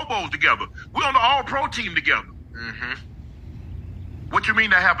to Pro Bowls together. We're on the All-Pro team together. What you mean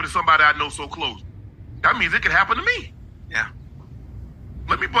that happened to somebody I know so close? That means it could happen to me. Yeah.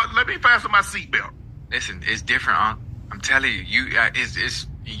 Let me fasten my seatbelt. Listen, it's different, Unc. I'm telling you,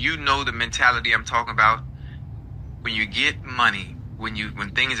 you know the mentality I'm talking about. When you get money,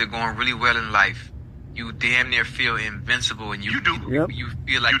 when things are going really well in life, you damn near feel invincible, and you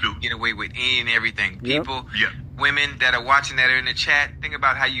feel like you get away with any and everything. People, women that are watching that are in the chat, think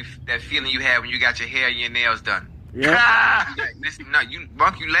about how that feeling you had when you got your hair and your nails done. Listen, no, you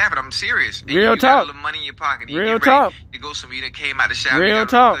laughing. I'm serious. And Real you talk. got a little money in your pocket. Real talk. You go somewhere that came out the shower. Real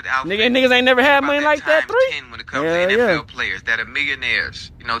talk. Niggas ain't never had money like that. 10 when it comes to NFL players that are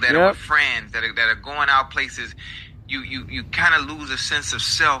millionaires, that are with friends, that are going out places. You kind of lose a sense of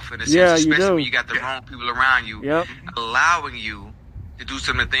self in a sense, especially when you got the wrong people around you, allowing you to do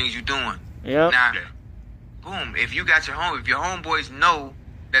some of the things you're doing. Now, boom, if your homeboys know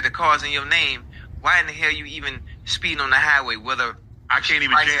that the car's in your name, why in the hell you even speeding on the highway, whether I can't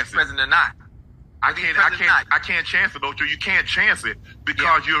even chance it present or not? I can't chance it, Ocho. You can't chance it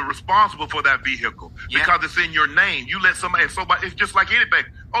because you're responsible for that vehicle. Because it's in your name. You let somebody, it's just like anything.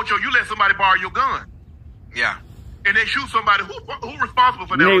 Ocho, you let somebody borrow your gun. Yeah. And they shoot somebody. Who's responsible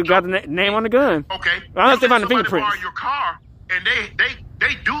for that? Name got the name on the gun. Okay. I don't think on the fingerprints. Borrow your car, and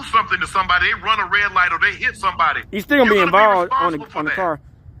they do something to somebody. They run a red light or they hit somebody. He's still gonna be involved on the car.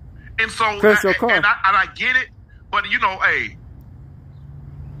 And so, I get it, but hey,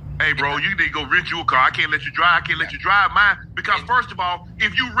 bro, you need to go rent you a car. I can't let you drive. I can't let you drive mine because first of all,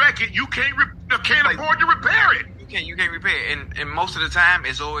 if you wreck it, you can't afford to repair it. You can't repair it, and most of the time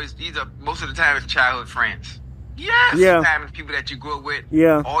it's childhood friends. Yes. Sometimes people that you grew up with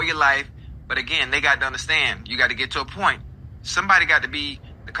all your life. But again, they got to understand. You got to get to a point. Somebody got to be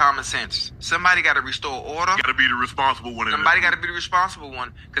the common sense. Somebody got to restore order. Got to be the responsible one. Somebody got to be the responsible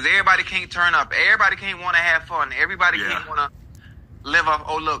one. Because everybody can't turn up. Everybody can't want to have fun. Everybody can't want to live off,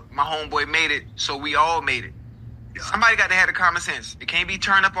 oh, look, my homeboy made it, so we all made it. Yeah. Somebody got to have the common sense. It can't be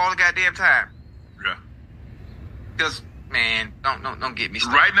turned up all the goddamn time. Yeah. Because... man, don't get me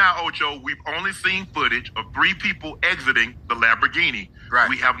started. Right now, Ocho, we've only seen footage of 3 people exiting the Lamborghini. Right.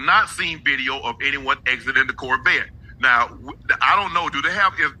 We have not seen video of anyone exiting the Corvette. Now, I don't know. Do they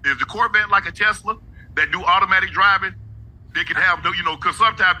have? Is the Corvette like a Tesla that do automatic driving? They can have, because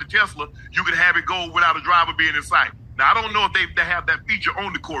sometimes the Tesla you can have it go without a driver being in sight. Now, I don't know if they have that feature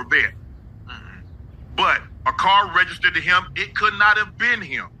on the Corvette, but a car registered to him. It could not have been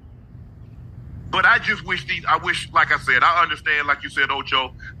him. But I just wish like I said, I understand, like you said,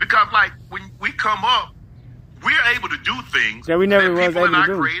 Ocho, because like when we come up, we're able to do things that we never was people able in to our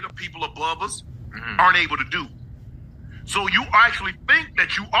do. grade or people above us aren't able to do. So you actually think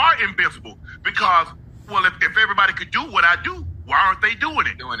that you are invincible because, well, if everybody could do what I do, why aren't they doing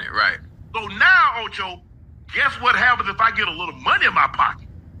it? Doing it, right. So now, Ocho, guess what happens if I get a little money in my pocket?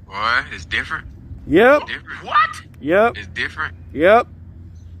 Boy, it's different. Yep. It's different. What? Yep. It's different. Yep.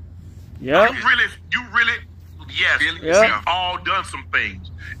 Yep. You really, yes, we've all done some things.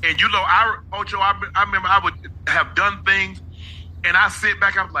 And Ocho, I remember I would have done things and I sit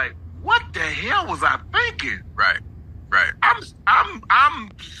back, I'm like, what what the hell was I thinking? Right. I'm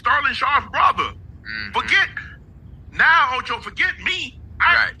Sterling Sharp's brother. Forget now, Ocho. Forget me.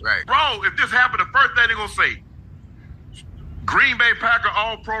 Right. Bro, if this happened, the first thing they're gonna say, Green Bay Packer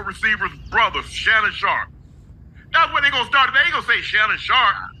All-Pro receivers brother Shannon Sharp. That's what they're gonna start. They ain't gonna say Shannon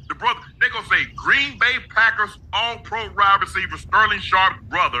Sharp, the brother. They're gonna say Green Bay Packers All-Pro wide receiver Sterling Sharp's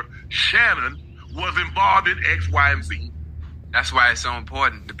brother Shannon was involved in X, Y, and Z. That's why it's so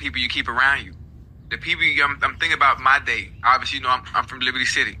important. The people you keep around you. The people I'm thinking about my day. Obviously, you know, I'm from Liberty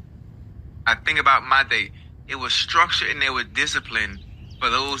City. I think about my day. It was structure and there was discipline for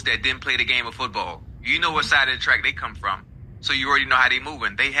those that didn't play the game of football. You know what side of the track they come from. So you already know how they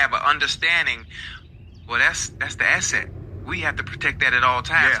moving. They have an understanding. Well, that's the asset. We have to protect that at all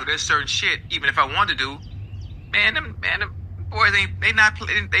times. Yeah. So there's certain shit, even if I want to do, them boys they not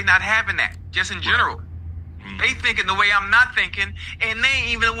having that. Just in general. Right. They thinking the way I'm not thinking, and they ain't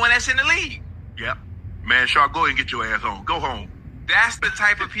even the one that's in the league. Yep. Man, Sharp, go ahead and get your ass home. Go home. That's the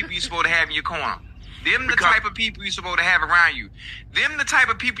type of people you're supposed to have in your corner. Them the type of people you're supposed to have around you. Them the type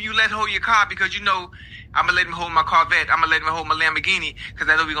of people you let hold your car because you know, I'm going to let him hold my Corvette. I'm going to let him hold my Lamborghini because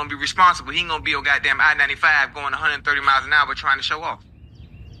I know we're going to be responsible. He ain't going to be on goddamn I-95 going 130 miles an hour trying to show off.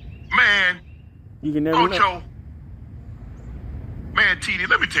 Man. You can never Ocho. know. Man, TD,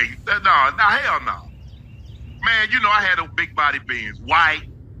 let me tell you. Hell no. Man, you know I had those big body Benz. White,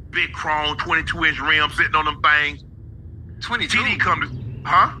 big chrome, 22-inch rims sitting on them things. 22? TD come to...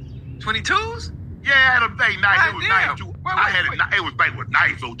 Huh? 22s? Yeah, I had a day nice. It was nice too. It was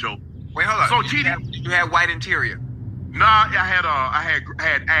nice, Ocho. Wait, hold on. So TD, you had white interior? Nah, I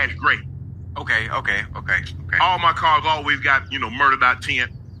had ash gray. Okay. All my cars always got, murdered out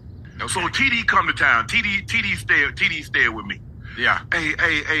tint. Okay. So TD come to town. TD stayed with me. Yeah.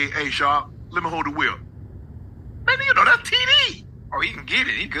 Hey, Sharp, let me hold the wheel. Man, that's TD. Oh, he can get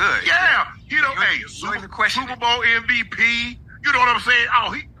it. He good. Yeah. Super Bowl MVP. You know what I'm saying?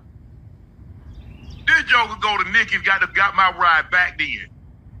 Oh, this joker go to Nicky's, got my ride back then.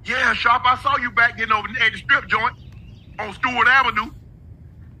 Yeah, Sharp, I saw you back then over at the strip joint on Stewart Avenue.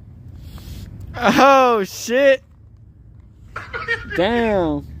 Oh, shit.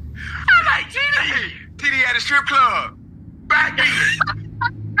 Damn. I like TD. TD at a strip club. Back then.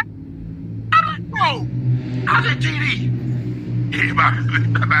 I'm like, bro, I said TD. Yeah, my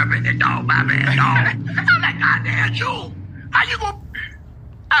bad, dog. I'm like, goddamn, Joe. How you gonna...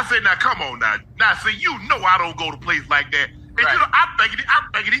 I said, now, come on now. Now, see, I don't go to places like that. And, right. I'm thinking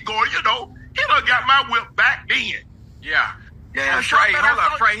he going, he done got my whip back then. Yeah. Yeah, Frey, hold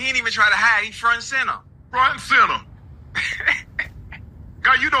up, Frey. He didn't even try to hide. He front and center. Front and center.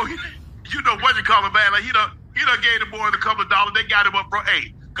 God, what you call it, man? Like, he done gave the boys a couple of dollars. They got him up front.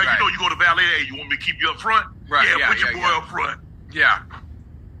 Hey, because you go to Valet. Hey, you want me to keep you up front? Right. Yeah, put your boy up front. Yeah.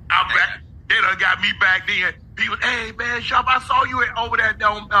 I'm back. They done got me back then. People, hey, man, Sharp, I saw you over there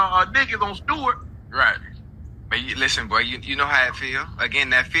niggas on Stewart. Right. But listen, boy, you know how it feel. Again,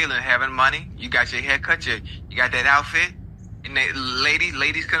 that feeling, having money. You got your haircut, you got that outfit. And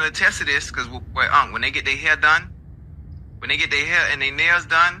ladies can attest to this because when they get their hair done, when they get their hair and their nails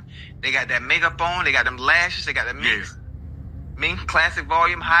done, they got that makeup on, they got them lashes, they got the mink classic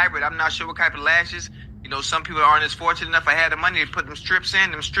volume hybrid. I'm not sure what type of lashes. Some people aren't as fortunate enough. I had the money to put them strips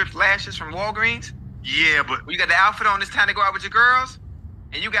lashes from Walgreens. Yeah, but when you got the outfit on, it's time to go out with your girls,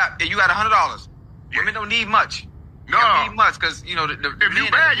 and you got $100. Women don't need much. No, don't need much because the if you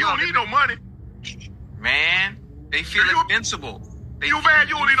bad, you don't need no money. Man, they feel invincible. You bad,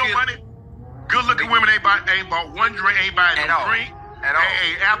 you don't need no money. Good looking women ain't bought one drink, ain't buying no drink. At all.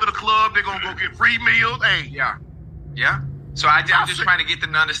 Hey, after the club, they're gonna go get free meals. Hey, yeah. So I'm just trying to get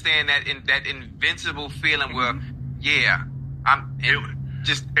them to understand that invincible feeling where, think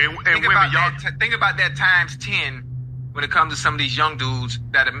about that times 10 when it comes to some of these young dudes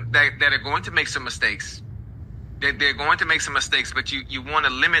that are going to make some mistakes. They're going to make some mistakes, but you want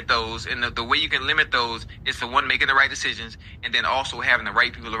to limit those, and the way you can limit those is for one, making the right decisions, and then also having the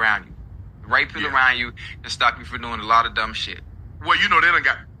right people around you. The right people around you to stop you from doing a lot of dumb shit. Well, they done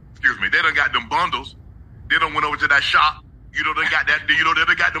got them bundles. They done went over to that shop. They done got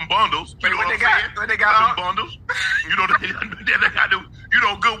them bundles. What they got? Them bundles. They got them,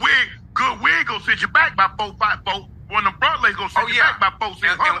 good wig gonna sit you back by 4, 5, 4. One of them front legs gonna sit you back by 4,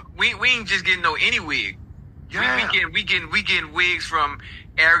 600. We ain't just getting any wig. Yeah. We getting wigs from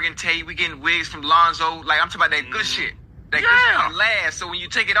Arrogant Tate. We getting wigs from Lonzo. Like, I'm talking about that good shit. That good shit lasts. So when you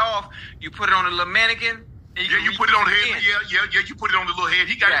take it off, you put it on a little mannequin. You put it on the head. Yeah. You put it on the little head.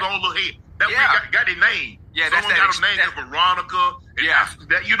 He got his own little head. That wig got his name. Yeah, someone got his name. That's Veronica.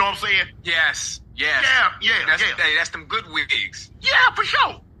 That, you know what I'm saying? Yes. Yeah. That's them good wigs. Yeah, for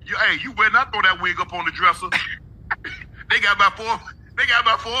sure. You better not throw that wig up on the dresser. They got about 4 or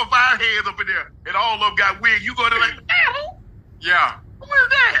 5 heads up in there, and all of them got wigs. You go there like, damn. Yeah. Who is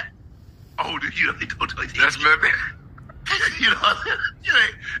that? Oh, that's me.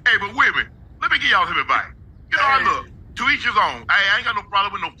 Hey, but women, let me give y'all some advice. Look, to each his own. I ain't got no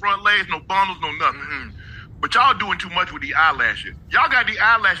problem with no front legs, no bundles, no nothing. But y'all doing too much with the eyelashes. Y'all got the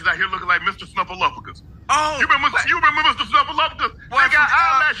eyelashes out here looking like Mr. Snuffleupagus. Oh, you remember Mr. Snuffleupagus? They got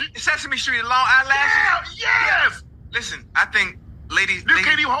eyelashes. Sesame Street, long eyelashes. Yeah, yes. Listen, I think ladies, they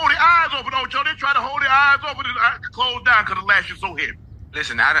can't even hold their eyes open, Ocho. They try to hold their eyes open and close down because the lash is so heavy.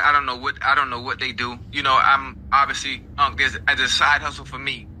 Listen, I don't know what they do. I'm obviously there's a side hustle for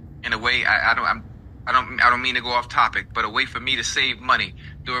me in a way. I don't mean to go off topic, but a way for me to save money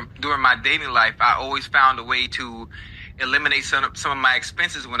during my dating life. I always found a way to eliminate some of my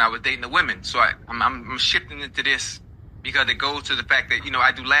expenses when I was dating the women. So I'm shifting into this because it goes to the fact that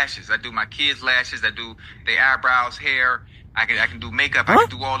I do lashes. I do my kids' lashes. I do their eyebrows, hair. I can do makeup. I can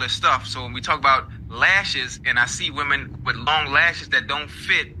do all this stuff. So when we talk about lashes, and I see women with long lashes that don't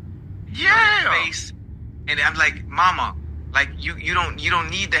fit their face, and I'm like, Mama, like you don't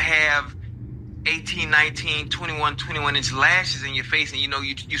need to have 18, 19, 21 inch lashes in your face, and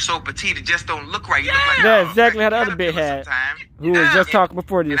you're so petite, it just don't look right. You look like that's exactly how the other bitch had, who was just talking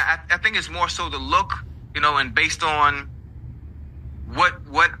before this. And I think it's more so the look, and based on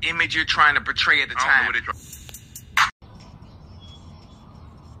what image you're trying to portray at the time.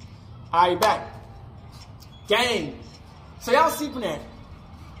 Alright, back. Gang. So y'all sleeping there.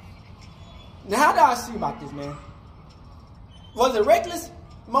 Now, how do I see about this, man? Was it reckless?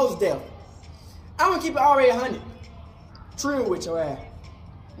 Most definitely. I'm gonna keep it already 100. True with your ass.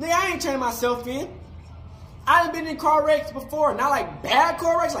 Nigga, I ain't turning myself in. I done been in car wrecks before. Not like bad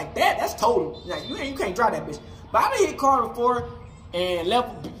car wrecks like that. That's total. Like, you can't drive that bitch. But I done hit car before and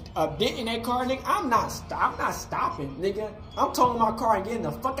left a dent in that car, nigga. I'm not stopping, nigga. I'm towing my car and getting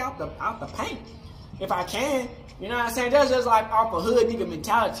the fuck out the paint if I can. You know what I'm saying? That's just like off a hood nigga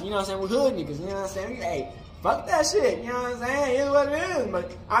mentality. You know what I'm saying? We're hood niggas. You know what I'm saying? Hey, fuck that shit. You know what I'm saying? It is what it is.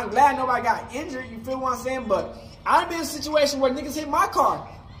 But I'm glad nobody got injured. You feel what I'm saying? But I've been in a situation where niggas hit my car.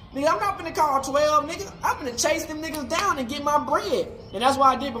 Nigga, I'm not finna call 12, nigga. I'm finna chase them niggas down and get my bread. And that's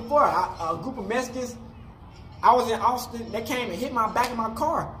what I did before. A group of Mexicans, I was in Austin, they came and hit my back of my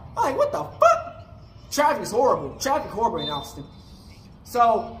car. I'm like, what the fuck? Traffic is horrible. Traffic horrible in Austin.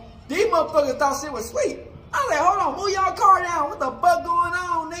 So, these motherfuckers thought shit was sweet. I was like, hold on, move y'all car down. What the fuck going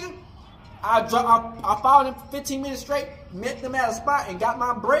on, nigga? I followed them for 15 minutes straight, met them at a spot, and got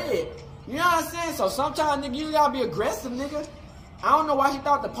my bread. You know what I'm saying? So sometimes, nigga, you gotta be aggressive, nigga. I don't know why he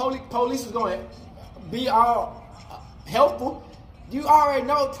thought the police was gonna be all helpful. You already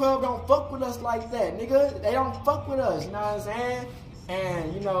know 12 don't fuck with us like that, nigga. They don't fuck with us, you know what I'm saying?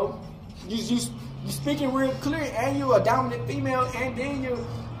 And, you speaking real clear, and you a dominant female, and then you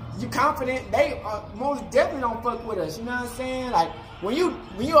confident. They most definitely don't fuck with us, you know what I'm saying? Like, when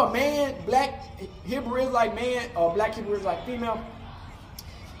you a man, black Hebrew Israelite man, or black Hebrew Israelite female,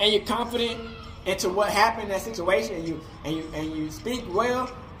 and you're confident into what happened in that situation, and you speak well,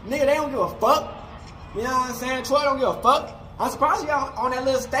 nigga, they don't give a fuck. You know what I'm saying? 12 don't give a fuck. I'm surprised y'all on that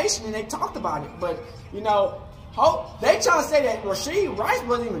little station and they talked about it. But, they trying to say that Rasheed Rice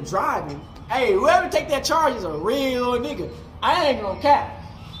wasn't even driving. Hey, whoever take that charge is a real nigga. I ain't gonna cap.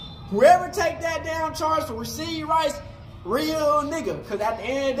 Whoever take that down charge for Rasheed Rice, real nigga. Because at the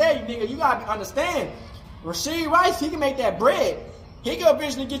end of the day, nigga, you gotta understand, Rasheed Rice, he can make that bread. He can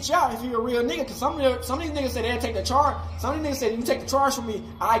eventually get you out if you're a real nigga. Because some of these niggas say they'll take the charge. Some of these niggas say, you take the charge from me,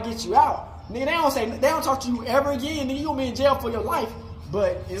 I get you out. Nigga, they don't talk to you ever again. Nigga, you gonna be in jail for your life.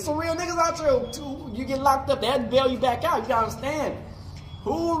 But it's some real niggas out there too. You get locked up, they have to bail you back out. You gotta understand.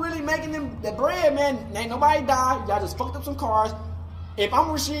 Who really making them the bread, man? Ain't nobody died. Y'all just fucked up some cars. If I'm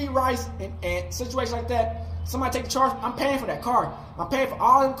Rasheed Rice and situations like that, somebody take the charge, I'm paying for that car. I'm paying for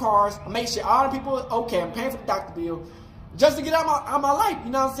all them cars. I make sure all the people are okay. I'm paying for the doctor bill. Just to get out my life,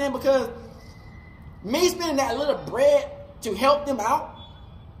 you know what I'm saying? Because me spending that little bread to help them out,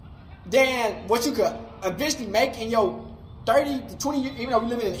 than what you could eventually make in your 30 to 20 years, even though we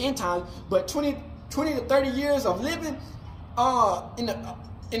live in the end time, but 20 to 30 years of living in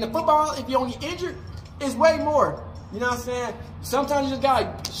the football, if you're only injured, is way more. You know what I'm saying? Sometimes you just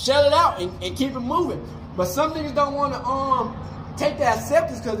gotta shut it out and keep it moving. But some niggas don't want to take that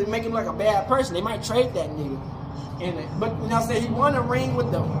acceptance because they make him like a bad person. They might trade that nigga. But you know what I'm saying? He won a ring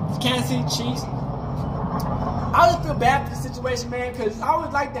with the Kansas City Chiefs. I just feel bad for the situation, man, because I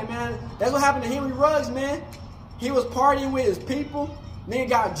always like that, man. That's what happened to Henry Ruggs, man. He was partying with his people. Nigga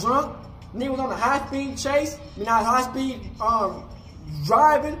got drunk. Nigga was on a high-speed chase. High-speed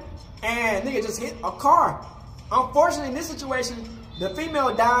driving, and nigga just hit a car. Unfortunately, in this situation, the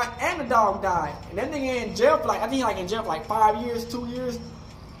female died and the dog died. And that nigga in jail for like, I think like in jail for like 5 years, 2 years.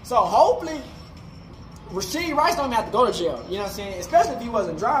 So hopefully, Rasheed Rice don't even have to go to jail. You know what I'm saying? Especially if he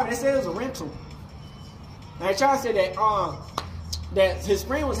wasn't driving. They said it was a rental. Now they trying to say that that his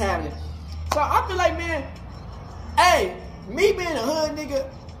friend was having it. So I feel like, man, hey, me being a hood nigga,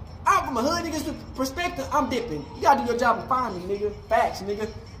 I'm from a hood nigga's perspective, I'm dipping. You gotta do your job and find me, nigga. Facts, nigga.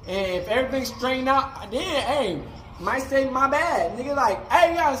 And if everything's straightened out, then, hey, might say my bad. Nigga, like,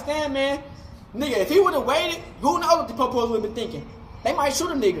 hey, you understand, man? Nigga, if he would have waited, who knows what the popos would have been thinking? They might shoot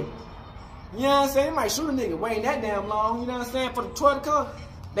a nigga. You know what I'm saying? They might shoot a nigga waiting that damn long, you know what I'm saying, for the tour to come.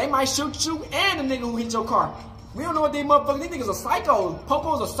 They might shoot you and the nigga who hit your car. We don't know what these motherfuckers, these niggas are psychos.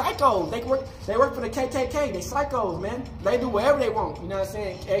 Popos are psychos. They work for the KKK. They psychos, man. They do whatever they want, you know what I'm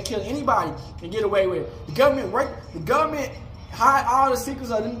saying? They kill anybody and get away with it. The government hide all the secrets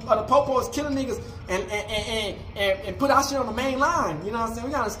of the popos killing niggas and put our shit on the main line. You know what I'm saying?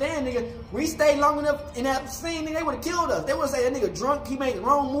 We gotta understand, nigga. We stayed long enough in that scene, nigga, they would have killed us. They would say that nigga drunk, he made the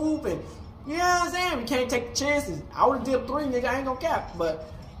wrong move, and you know what I'm saying? We can't take the chances. I would have did 3, nigga. I ain't gonna cap. But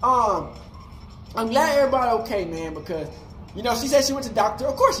I'm glad everybody okay, man, because you know she said she went to the doctor.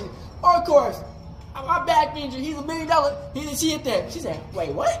 Of course, my back injury. He's $1 million. She hit that. She said,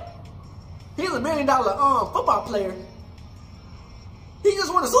 "Wait, what? He's $1 million football player. He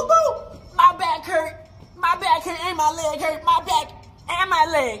just won a Super Bowl? My back hurt. My back hurt and my leg hurt. My back and my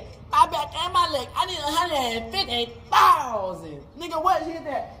leg. My back and my leg. I need 150,000. Nigga, what? She hit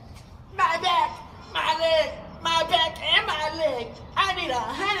that. My back, my leg, my back and my leg. I need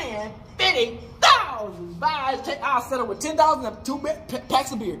 150,000. I'll settle with $10 and 2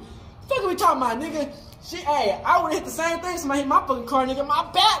 packs of beer. Fuck are we talking about, nigga? Hey, I would have hit the same thing. Somebody hit my fucking car, nigga. My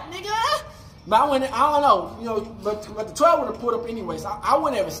back, nigga. But I don't know, you know, but the 12 would have pulled up anyway, so I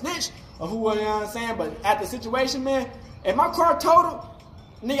wouldn't have a snitch or who, you know what I'm saying? But at the situation, man, if my car totaled,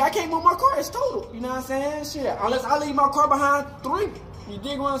 nigga, I can't move my car, it's totaled, you know what I'm saying? Shit, unless I leave my car behind 3, you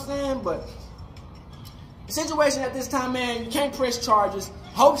dig what I'm saying? But the situation at this time, man, you can't press charges.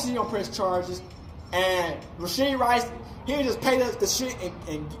 Hope she don't press charges. And Rasheed Rice, he'll just pay us the shit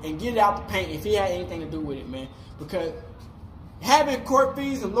and get it out the paint if he had anything to do with it, man. Because having court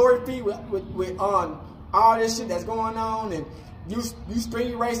fees and lawyer fees with all this shit that's going on, and you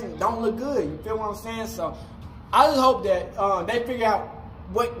street racing don't look good. You feel what I'm saying? So I just hope that they figure out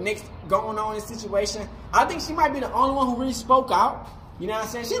what next going on in this situation. I think she might be the only one who really spoke out. You know what I'm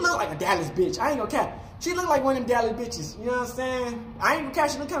saying? She look like a Dallas bitch. I ain't gonna cap. She look like one of them Dallas bitches. You know what I'm saying? I ain't gonna cap.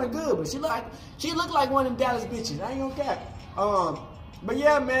 She look kind of good, but she look like one of them Dallas bitches. I ain't gonna cap. But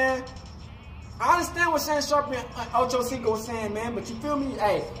yeah, man. I understand what Shannon Sharp and Ocho Cinco was saying, man, but you feel me?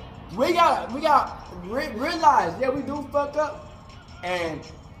 Hey, we got realize, yeah, we do fuck up, and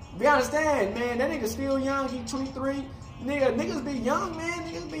we understand, man. That nigga still young. He 23. Niggas be young, man.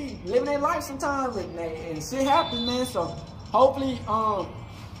 Niggas be living their life sometimes, and shit happens, man. So hopefully,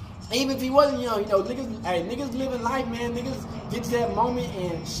 even if he wasn't young, you know, niggas living life, man. Niggas get to that moment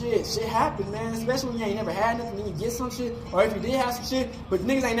and shit happens, man. Especially when you ain't never had nothing, then you get some shit, or if you did have some shit, but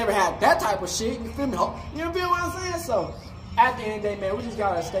niggas ain't never had that type of shit. You feel me? You feel what I'm saying? So at the end of the day, man, we just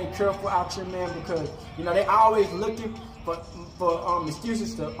gotta stay careful out here, man, because you know they always looking for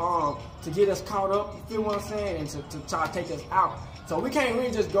excuses to get us caught up. You feel what I'm saying? And to try to take us out. So we can't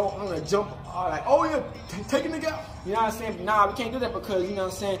really just go on a jump like, oh yeah, take a nigga out. You know what I'm saying? Nah, we can't do that because you know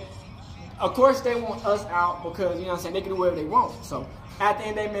what I'm saying. Of course, they want us out because, you know what I'm saying, they can do whatever they want. So, at the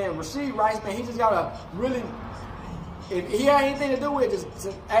end of the day, man, Rasheed Rice, man, he just got to really, if he had anything to do with it,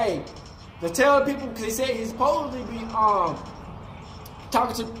 to tell people, because he said he's supposedly be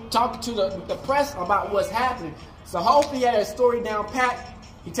talking to the press about what's happening. So, hopefully, he had a story down pat.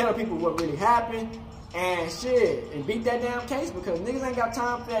 He telling people what really happened and shit, and beat that damn case because niggas ain't got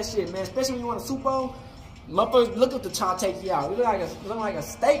time for that shit, man, especially when you want a Super Bowl. Motherfuckers look up to try to take you out. You look like a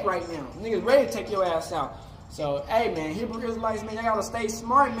steak right now. Niggas ready to take your ass out. So, hey, man, Hebrew Israelites, man, y'all gotta stay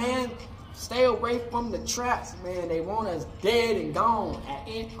smart, man. Stay away from the traps, man. They want us dead and gone at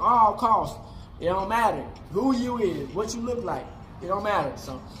all costs. It don't matter who you is, what you look like. It don't matter.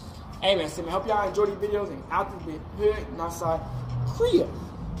 So, hey, man, so, man, hope y'all enjoy these videos and out this bit hood and outside clear.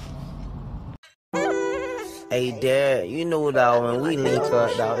 Hey, Dad, you know, dog, when we link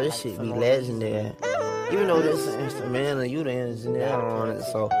up, dog, this shit be legendary. Even though this is instrumental, you the engineer on it,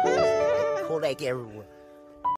 so Kodak everywhere.